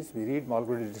stories, we read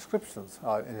Malgudi descriptions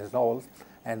in his novels,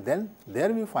 and then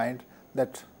there we find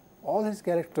that all his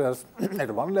characters at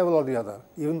one level or the other,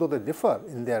 even though they differ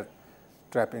in their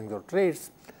trappings or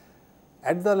traits,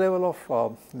 at the level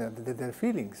of their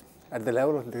feelings, at the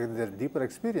level of their deeper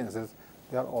experiences,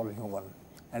 they are all human.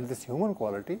 And this human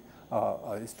quality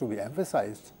is to be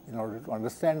emphasized in order to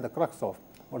understand the crux of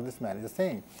what this man is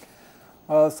saying.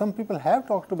 Some people have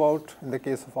talked about, in the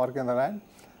case of R.K. Narayan,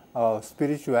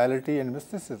 spirituality and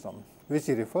mysticism, which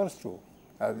he refers to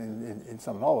in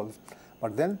some novels.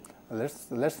 But then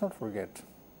let's not forget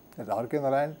that R.K.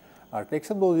 Narayan takes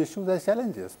up those issues as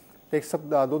challenges, takes up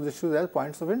those issues as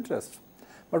points of interest.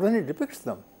 But when he depicts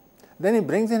them, then he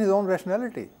brings in his own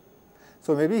rationality.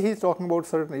 So maybe he is talking about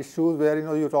certain issues where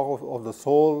you talk of the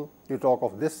soul, you talk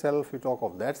of this self, you talk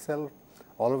of that self.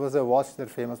 All of us have watched that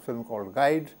famous film called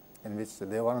Guide, in which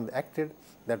Devanand acted.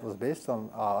 That was based on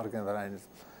R.K. Narayan's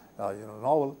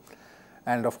novel.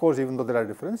 And of course, even though there are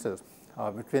differences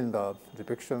between the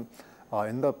depiction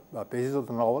in the pages of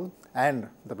the novel and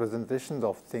the presentations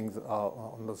of things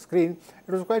on the screen,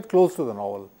 it was quite close to the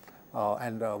novel.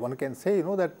 And one can say,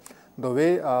 that the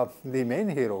way the main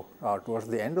hero towards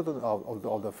the end of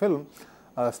the film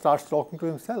starts talking to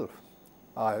himself.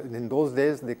 In those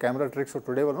days, the camera tricks of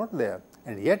today were not there,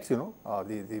 and yet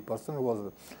the person who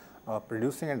was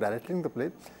producing and directing the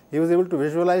play, he was able to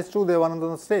visualize two Devanand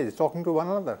on the stage talking to one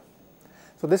another.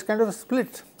 So this kind of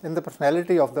split in the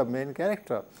personality of the main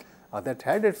character that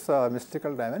had its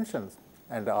mystical dimensions,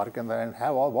 and R.K. Narayan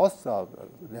was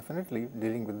definitely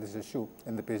dealing with this issue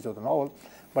in the page of the novel.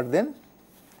 But then,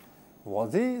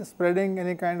 was he spreading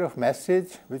any kind of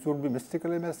message which would be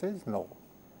mystical message? No.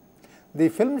 The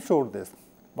film showed this,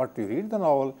 but you read the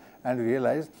novel and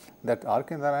realize that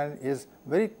R.K. Narayan is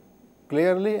very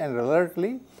clearly and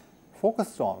alertly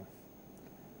focused on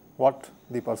what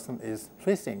the person is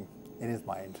facing in his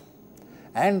mind,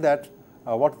 and that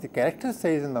what the character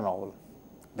says in the novel,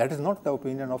 that is not the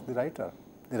opinion of the writer.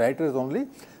 The writer is only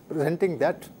presenting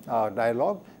that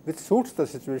dialogue which suits the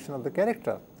situation of the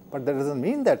character, but that does not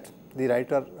mean that the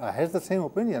writer has the same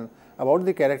opinion about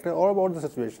the character or about the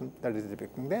situation that is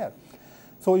depicting there.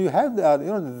 So you have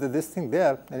this thing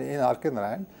there in R.K.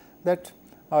 Narayan, that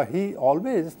he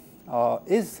always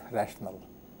is rational.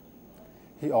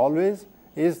 He always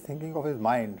is thinking of his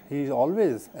mind. He is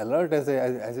always alert as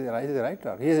a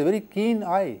writer. He has a very keen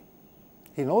eye.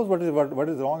 He knows what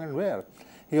is wrong and where.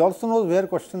 He also knows where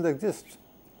questions exist,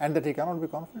 and that he cannot be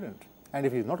confident. And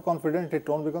if he is not confident, his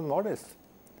tone becomes modest.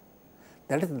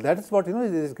 That is what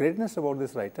is greatness about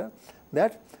this writer,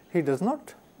 that he does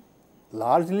not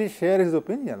largely share his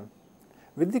opinion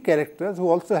with the characters who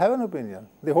also have an opinion.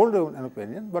 They hold an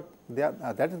opinion, but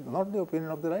that is not the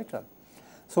opinion of the writer.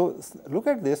 So look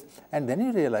at this, and then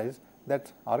you realize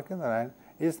that R.K. Narayan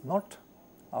is not,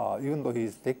 even though he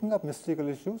is taking up mystical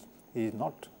issues, he is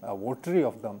not a votary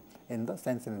of them in the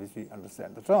sense in which we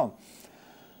understand the term.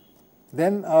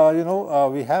 Then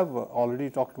we have already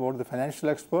talked about The Financial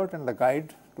Expert and The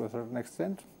Guide to a certain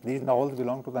extent. These novels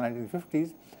belong to the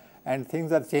 1950s, and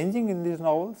things are changing in these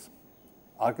novels.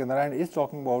 R.K. Narayan is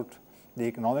talking about the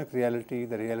economic reality,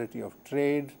 the reality of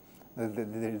trade,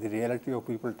 the reality of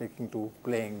people taking to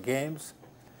playing games,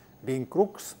 being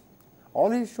crooks. All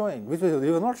he is showing, which he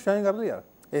was not showing earlier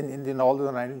in the novels of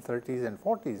the 1930s and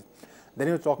 40s. Then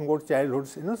he was talking about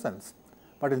childhood's innocence.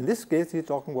 But in this case, he is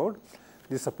talking about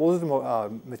the supposed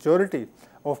maturity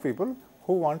of people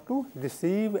who want to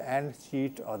deceive and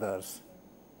cheat others.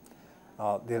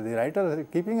 The writer is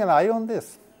keeping an eye on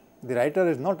this. The writer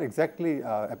is not exactly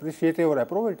appreciative or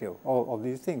approbative of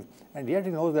these things, and yet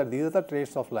he knows that these are the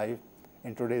traits of life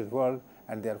in today's world,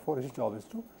 and therefore his job is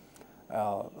to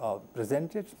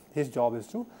present it. His job is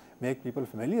to make people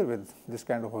familiar with this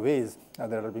kind of ways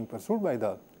that are being pursued by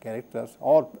the characters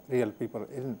or real people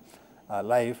in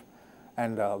life.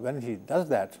 And when he does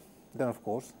that, then of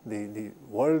course the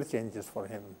world changes for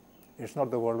him. It's not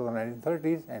the world of the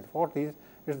 1930s and 40s,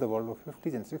 it's the world of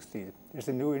 50s and 60s. It's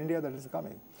a new India that is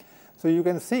coming. So you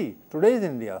can see today's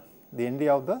India, the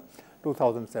India of the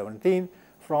 2017,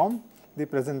 from the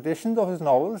presentations of his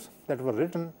novels that were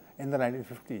written in the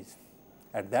 1950s.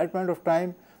 At that point of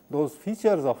time, those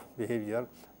features of behavior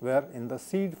were in the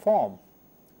seed form.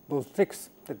 Those tricks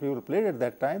that people played at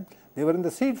that time, they were in the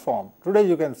seed form. Today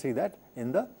you can see that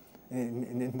in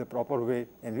the proper way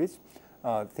in which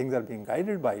things are being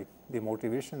guided by the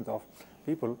motivations of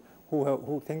people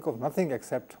who think of nothing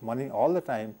except money all the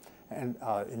time, and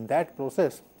in that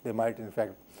process they might in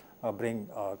fact bring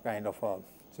a kind of a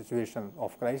situation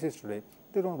of crisis today.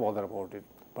 They don't bother about it.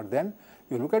 But then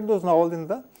you look at those novels in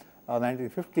the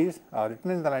 1950s,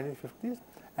 written in the 1950s,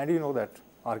 and you know that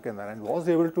R.K. Narayan was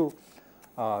able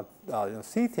to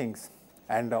see things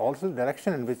and also the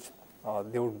direction in which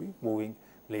they would be moving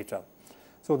later.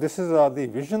 So, this is the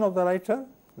vision of the writer.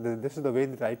 This is the way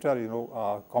the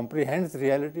writer comprehends the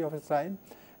reality of his time,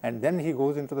 and then he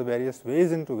goes into the various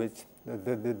ways into which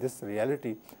this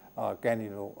reality can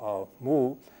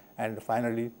move, and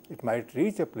finally it might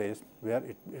reach a place where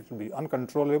it will be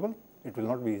uncontrollable, it will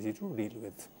not be easy to deal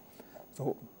with.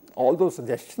 So, all those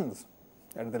suggestions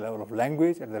at the level of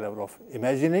language, at the level of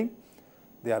imagining,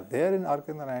 they are there in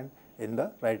R.K. Narayan in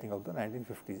the writing of the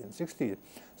 1950s and 60s.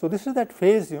 So, this is that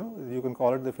phase, you can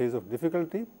call it the phase of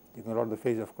difficulty, you can call it the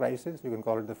phase of crisis, you can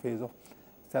call it the phase of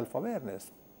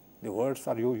self-awareness. The words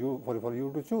are for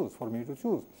you to choose, for me to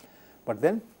choose. But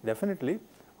then definitely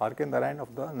R.K. Narayan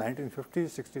of the 1950s,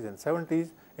 60s and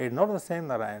 70s is not the same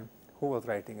Narayan who was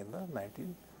writing in the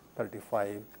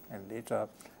 1935 and later,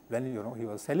 when he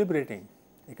was celebrating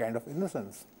a kind of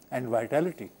innocence and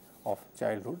vitality of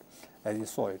childhood as he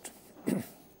saw it.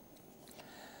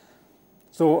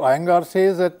 So, Iyengar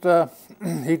says that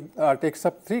he takes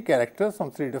up three characters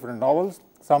from three different novels: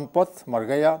 Sampath,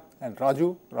 Margaya and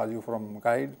Raju. Raju from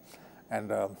Guide, and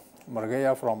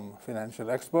Margaya from Financial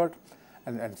Expert,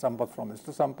 and Sampath from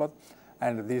Mr. Sampath.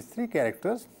 And these three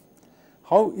characters,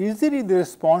 how easily they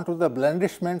respond to the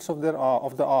blandishments of the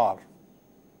R.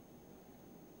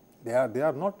 They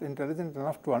are not intelligent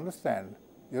enough to understand,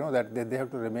 that they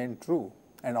have to remain true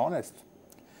and honest.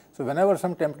 So, whenever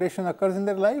some temptation occurs in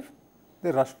their life, they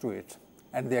rush to it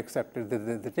and they accept it,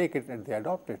 they take it and they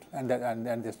adopt it, and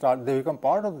they become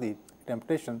part of the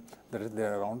temptation that is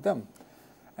there around them.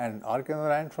 And R.K.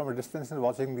 Narayan from a distance is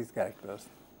watching these characters.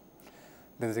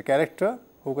 There is a character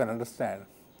who can understand,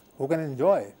 who can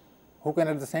enjoy, who can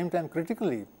at the same time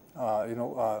critically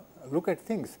look at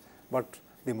things, but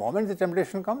the moment the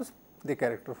temptation comes, the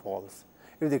character falls.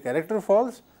 If the character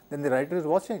falls, then the writer is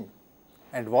watching,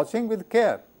 and watching with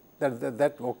care,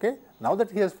 that okay, now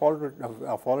that he has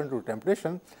fallen to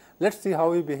temptation, let us see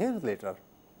how he behaves later.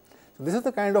 So, this is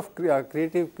the kind of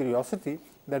creative curiosity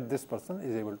that this person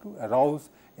is able to arouse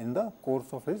in the course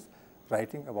of his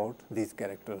writing about these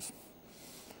characters.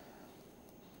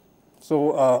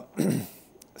 So,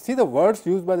 see the words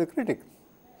used by the critic.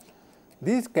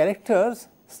 These characters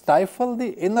stifle the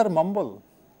inner mumble.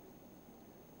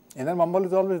 Inner mumble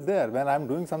is always there. When I am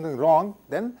doing something wrong,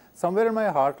 then somewhere in my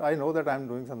heart I know that I am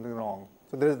doing something wrong.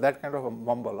 So, there is that kind of a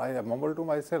mumble. I mumble to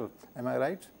myself, am I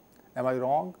right? Am I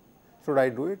wrong? Should I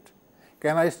do it?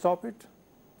 Can I stop it?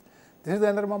 This is the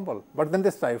inner mumble, but then they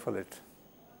stifle it,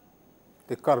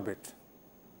 they curb it,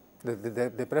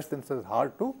 they press themselves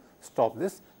hard to stop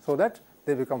this, so that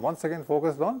they become once again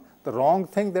focused on the wrong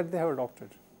thing that they have adopted.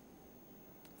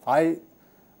 I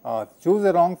choose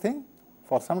a wrong thing,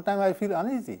 for some time I feel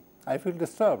uneasy, I feel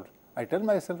disturbed, I tell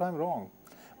myself I am wrong,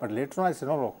 but later on I say,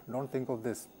 no, don't think of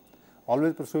this,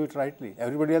 always pursue it rightly,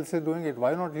 everybody else is doing it,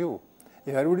 why not you?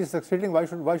 If everybody is succeeding, why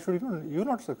should you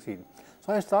not succeed?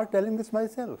 So, I start telling this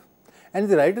myself, and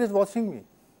the writer is watching me.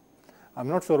 I am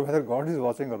not sure whether God is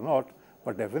watching or not,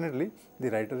 but definitely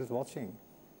the writer is watching.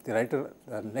 The writer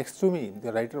next to me,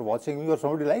 the writer watching me, or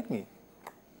somebody like me,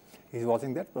 he is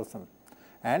watching that person.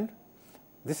 And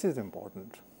this is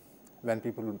important. When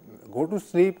people go to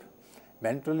sleep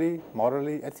mentally,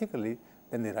 morally, ethically,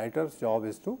 then the writer's job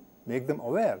is to make them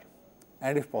aware,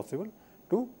 and if possible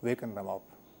to waken them up.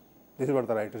 This is what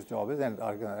the writer's job is, and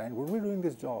R.K. Narayan would be doing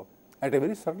this job at a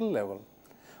very subtle level.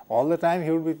 All the time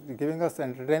he would be giving us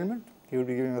entertainment, he would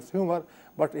be giving us humor,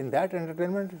 but in that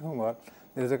entertainment and humor,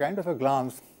 there is a kind of a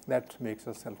glance that makes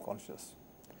us self-conscious.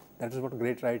 That is what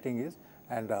great writing is,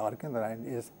 and R.K. Narayan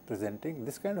is presenting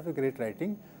this kind of a great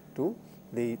writing to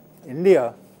the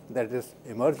India that is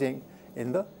emerging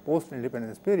in the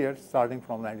post-independence period, starting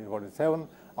from 1947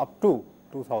 up to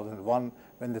 2001,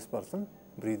 when this person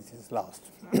breathes his last.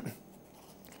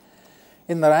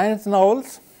 In Narayan's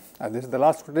novels, this is the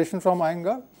last quotation from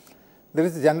Iyengar, there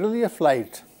is generally a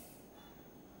flight,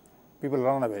 people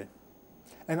run away,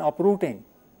 an uprooting,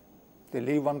 they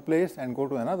leave one place and go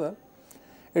to another,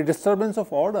 a disturbance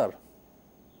of order.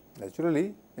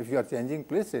 Naturally, if you are changing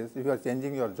places, if you are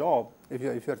changing your job, if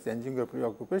you are changing your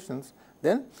preoccupations,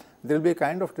 then there will be a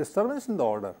kind of disturbance in the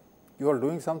order. You are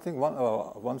doing something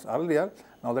once earlier,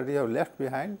 now that you have left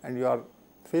behind, and you are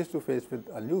face to face with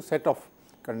a new set of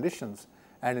conditions,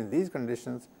 and in these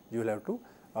conditions you will have to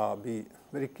be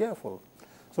very careful.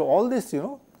 So, all this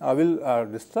will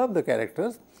disturb the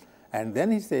characters, and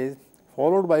then he says,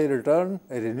 followed by a return,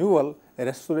 a renewal, a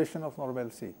restoration of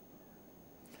normalcy.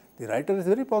 The writer is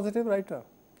a very positive writer,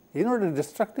 he is not a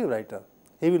destructive writer,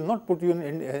 He will not put you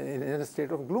in a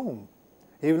state of gloom.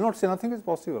 He will not say nothing is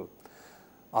possible.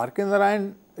 R.K.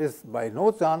 Narayan is by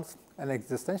no chance an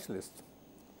existentialist.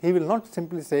 He will not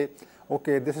simply say,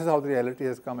 okay, this is how the reality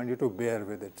has come and you have to bear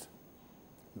with it.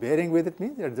 Bearing with it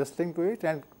means adjusting to it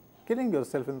and killing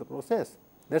yourself in the process.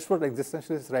 That is what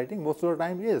existentialist writing most of the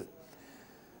time is.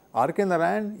 R.K.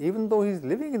 Narayan, even though he is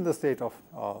living in the state of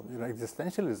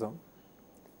existentialism,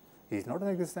 he is not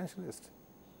an existentialist.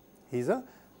 He is a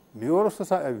viewer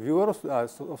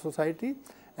of society,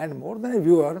 and more than a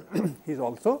viewer, he is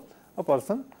also a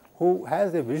person who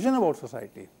has a vision about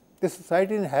society. This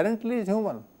society inherently is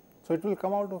human, so it will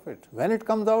come out of it. When it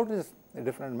comes out is a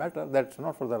different matter. That is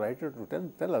not for the writer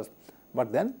to tell us.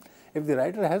 But then, if the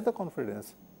writer has the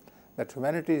confidence that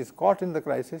humanity is caught in the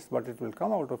crisis, but it will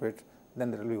come out of it,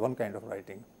 then there will be one kind of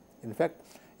writing. In fact,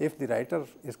 if the writer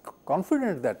is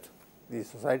confident that the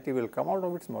society will come out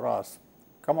of its morass,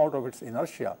 come out of its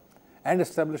inertia and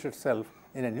establish itself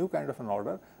in a new kind of an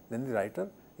order, then the writer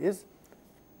is,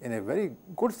 in a very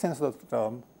good sense of the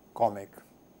term, comic.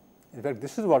 In fact,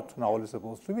 this is what novel is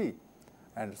supposed to be.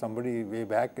 And somebody way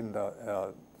back in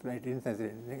the 19th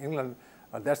century in England,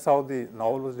 that is how the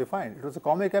novel was defined. It was a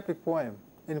comic epic poem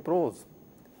in prose,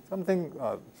 something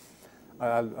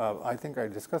I think I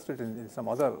discussed it in some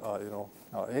other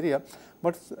area.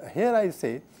 But here I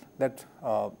say that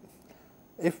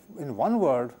if in one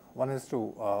word one has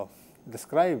to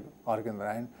describe R.K.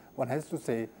 Narayan, one has to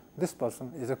say this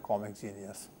person is a comic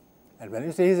genius. And when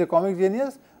you say he is a comic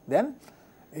genius, then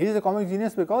he is a comic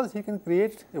genius because he can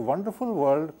create a wonderful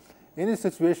world in a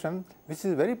situation which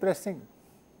is very pressing,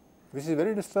 which is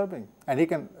very disturbing. And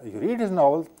you read his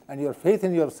novels and your faith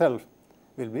in yourself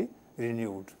will be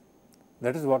renewed.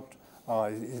 That is what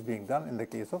is being done in the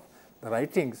case of the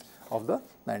writings of the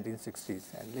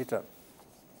 1960s and later.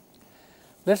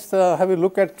 Let us have a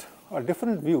look at a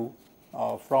different view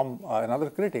from another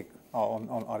critic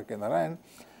on R.K. Narayan,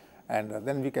 and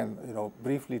then we can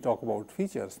briefly talk about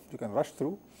features. You can rush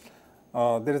through.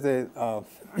 There is a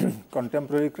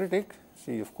contemporary critic.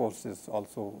 She of course is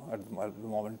also at the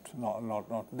moment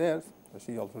not there.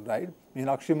 She also died.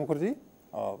 Meenakshi Mukherjee,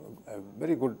 a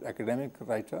very good academic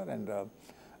writer and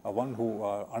one who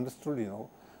understood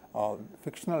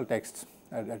fictional texts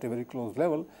at a very close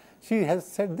level. She has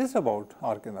said this about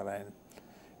R.K. Narayan,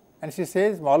 and she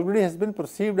says Malgudi has been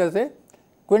perceived as a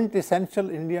quintessential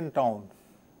Indian town.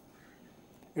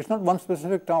 It is not one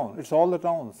specific town, it is all the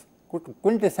towns.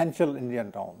 Quintessential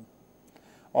Indian town,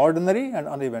 ordinary and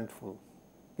uneventful.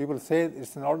 People say it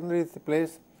is an ordinary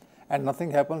place and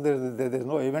nothing happens, there is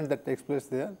no event that takes place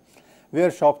there,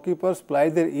 where shopkeepers ply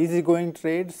their easygoing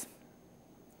trades.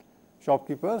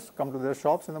 Shopkeepers come to their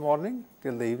shops in the morning,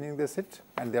 till the evening they sit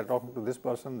and they are talking to this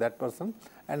person, that person,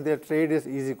 and their trade is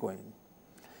easygoing.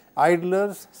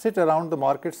 Idlers sit around the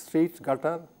market streets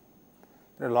gutter.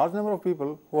 There are a large number of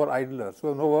people who are idlers, who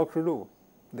have no work to do.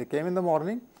 They came in the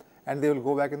morning and they will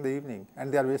go back in the evening,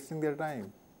 and they are wasting their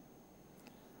time.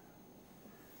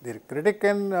 The critic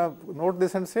can note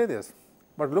this and say this,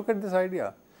 but look at this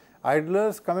idea.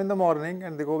 Idlers come in the morning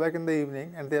and they go back in the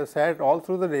evening, and they have sat all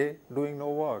through the day doing no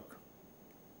work.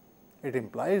 It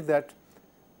implies that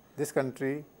this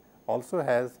country also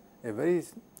has a very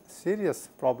serious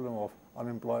problem of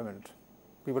unemployment.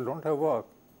 People do not have work,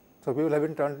 so people have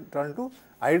been turned to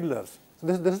idlers. So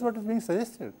this is what is being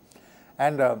suggested,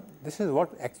 and this is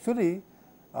what actually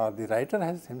the writer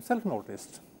has himself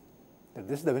noticed.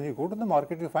 That when you go to the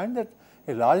market, you find that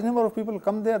a large number of people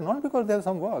come there not because they have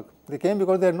some work. They came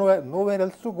because they had nowhere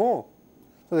else to go.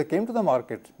 So they came to the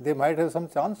market. They might have some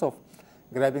chance of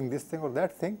grabbing this thing or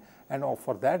that thing, and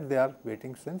for that they are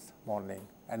waiting since morning,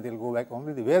 and they will go back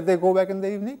only where they go back in the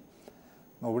evening.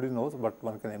 Nobody knows, but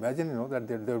one can imagine that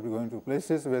they will be going to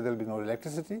places where there will be no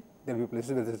electricity, there will be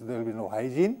places where there will be no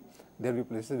hygiene, there will be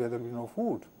places where there will be no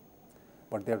food,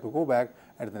 but they have to go back,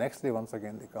 and the next day once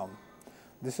again they come.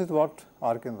 This is what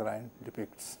R.K. Narayan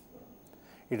depicts.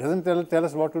 It does not tell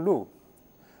us what to do,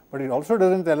 but it also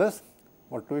does not tell us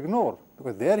what to ignore,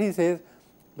 because there he says,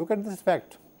 look at this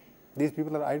fact, these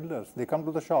people are idlers, they come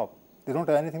to the shop, they do not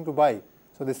have anything to buy,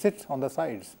 so they sit on the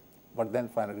sides, but then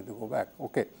finally they go back.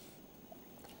 Okay.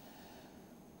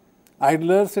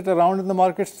 Idlers sit around in the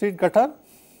market street gutter.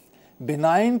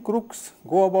 Benign crooks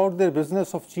go about their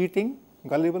business of cheating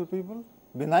gullible people.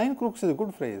 Benign crooks is a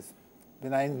good phrase.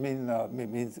 Benign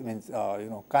means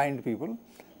kind people,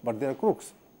 but they are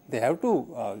crooks. They have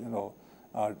to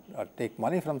take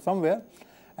money from somewhere,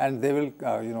 and they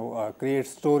will create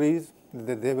stories.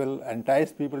 They will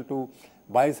entice people to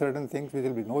buy certain things which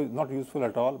will be not useful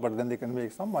at all, but then they can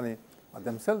make some money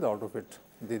themselves out of it.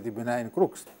 The benign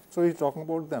crooks. So he is talking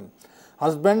about them.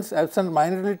 Husbands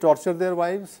absent-mindedly torture their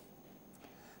wives.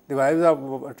 The wives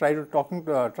are trying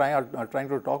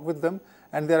to talk with them,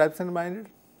 and they are absent-minded.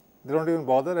 They don't even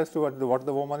bother as to what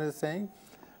the woman is saying.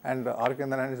 And R.K.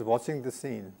 Narayan is watching this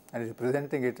scene and is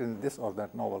presenting it in this or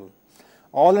that novel,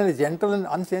 all in a gentle and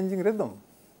unchanging rhythm.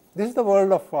 This is the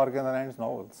world of R.K. Narayan's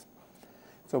novels.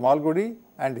 So Malgudi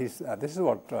and this is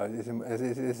what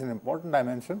is an important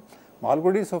dimension.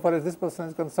 Malgudi, so far as this person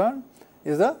is concerned,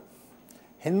 is a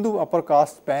Hindu upper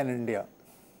caste pan-India.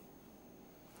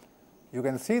 You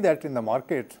can see that in the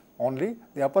market only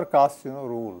the upper caste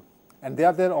rule, and they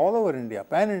are there all over India,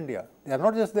 pan-India. They are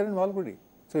not just there in Malgudi.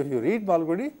 So if you read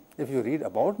Malgudi, if you read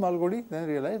about Malgudi, then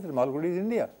you realize that Malgudi is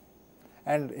India.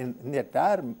 And in the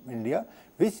entire India,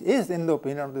 which is, in the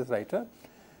opinion of this writer,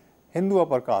 Hindu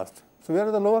upper caste. So where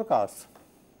are the lower castes?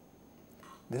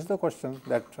 This is the question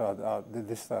that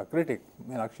this critic,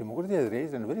 Meenakshi Mukherjee, has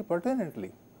raised, and very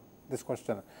pertinently, this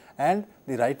question. And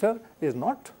the writer is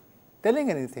not telling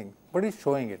anything, but is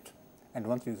showing it. And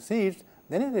once you see it,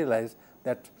 then you realize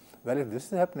that, well, if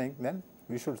this is happening, then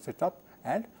we should sit up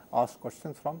and ask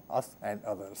questions from us and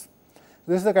others.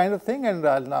 This is the kind of thing, and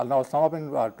I'll now sum up in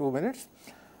 2 minutes.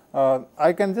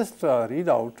 I can just read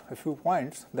out a few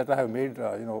points that I have made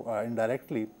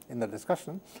indirectly in the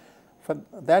discussion. For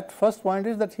that first point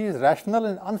is that he is rational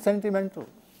and unsentimental.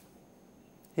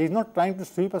 He is not trying to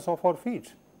sweep us off our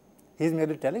feet. He is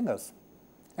merely telling us.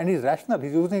 And he is rational, he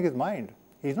is using his mind.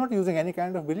 He is not using any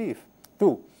kind of belief.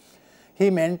 2, he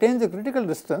maintains a critical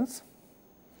distance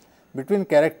between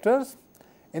characters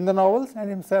in the novels and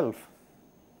himself.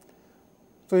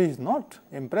 So he is not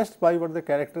impressed by what the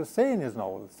characters say in his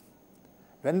novels.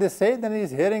 When they say, then he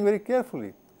is hearing very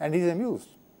carefully and he is amused.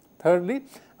 Thirdly,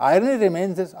 irony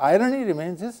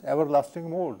remains his everlasting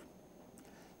mode.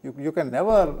 You can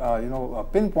never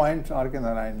pinpoint R.K.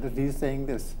 Narayan that he is saying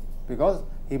this, because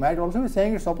he might also be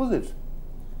saying its opposite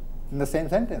in the same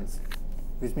sentence,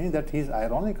 which means that he is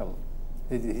ironical.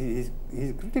 He is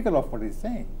critical of what he is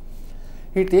saying.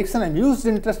 He takes an amused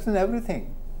interest in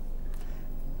everything.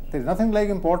 There is nothing like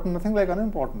important, nothing like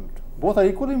unimportant. Both are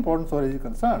equally important so far as he is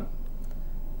concerned.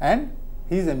 And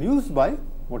he is amused by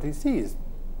what he sees.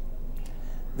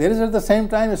 There is at the same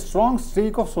time a strong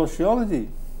streak of sociology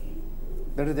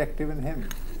that is active in him.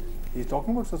 He is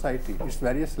talking about society, its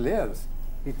various layers.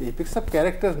 He picks up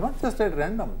characters not just at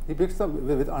random. He picks up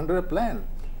under a plan.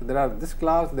 So there are this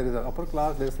class, there is an upper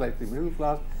class, there is slightly middle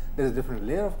class, there is a different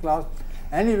layer of class,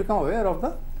 and you become aware of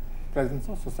the presence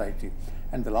of society.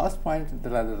 And the last point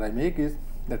that I make is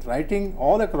that writing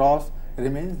all across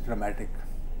remains dramatic.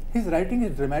 His writing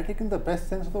is dramatic in the best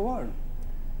sense of the word.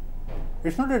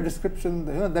 It's not a description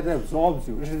that absorbs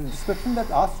you. It is a description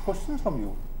that asks questions from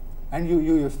you, and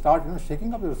you start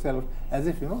shaking up yourself as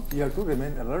if you have to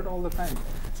remain alert all the time.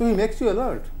 So he makes you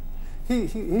alert.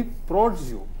 He prods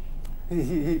you.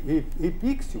 He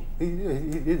piques you.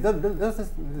 He does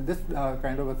this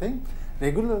kind of a thing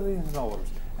regularly in his novels,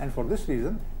 and for this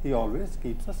reason he always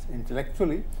keeps us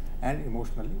intellectually and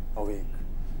emotionally awake.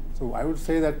 So I would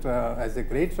say that as a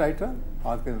great writer,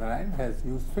 R.K. Narayan has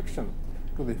used fiction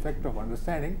to the effect of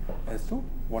understanding as to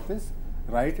what is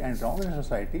right and wrong in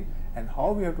society, and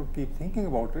how we have to keep thinking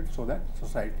about it so that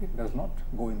society does not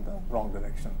go in the wrong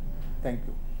direction. Thank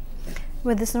you.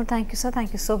 With this note, thank you, sir.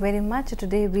 Thank you so very much.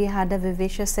 Today we had a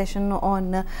vivacious session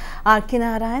on R.K.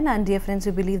 Narayan, and dear friends,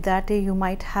 we believe that you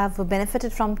might have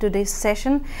benefited from today's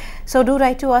session. So do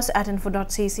write to us at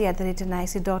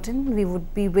info.cec@nic.in. We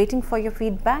would be waiting for your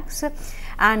feedbacks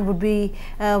and would be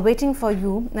waiting for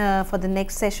you for the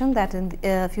next session. That in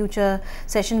the future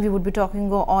session we would be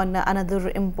talking on another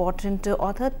important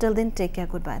author. Till then, take care.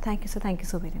 Goodbye. Thank you, sir. Thank you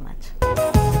so very much.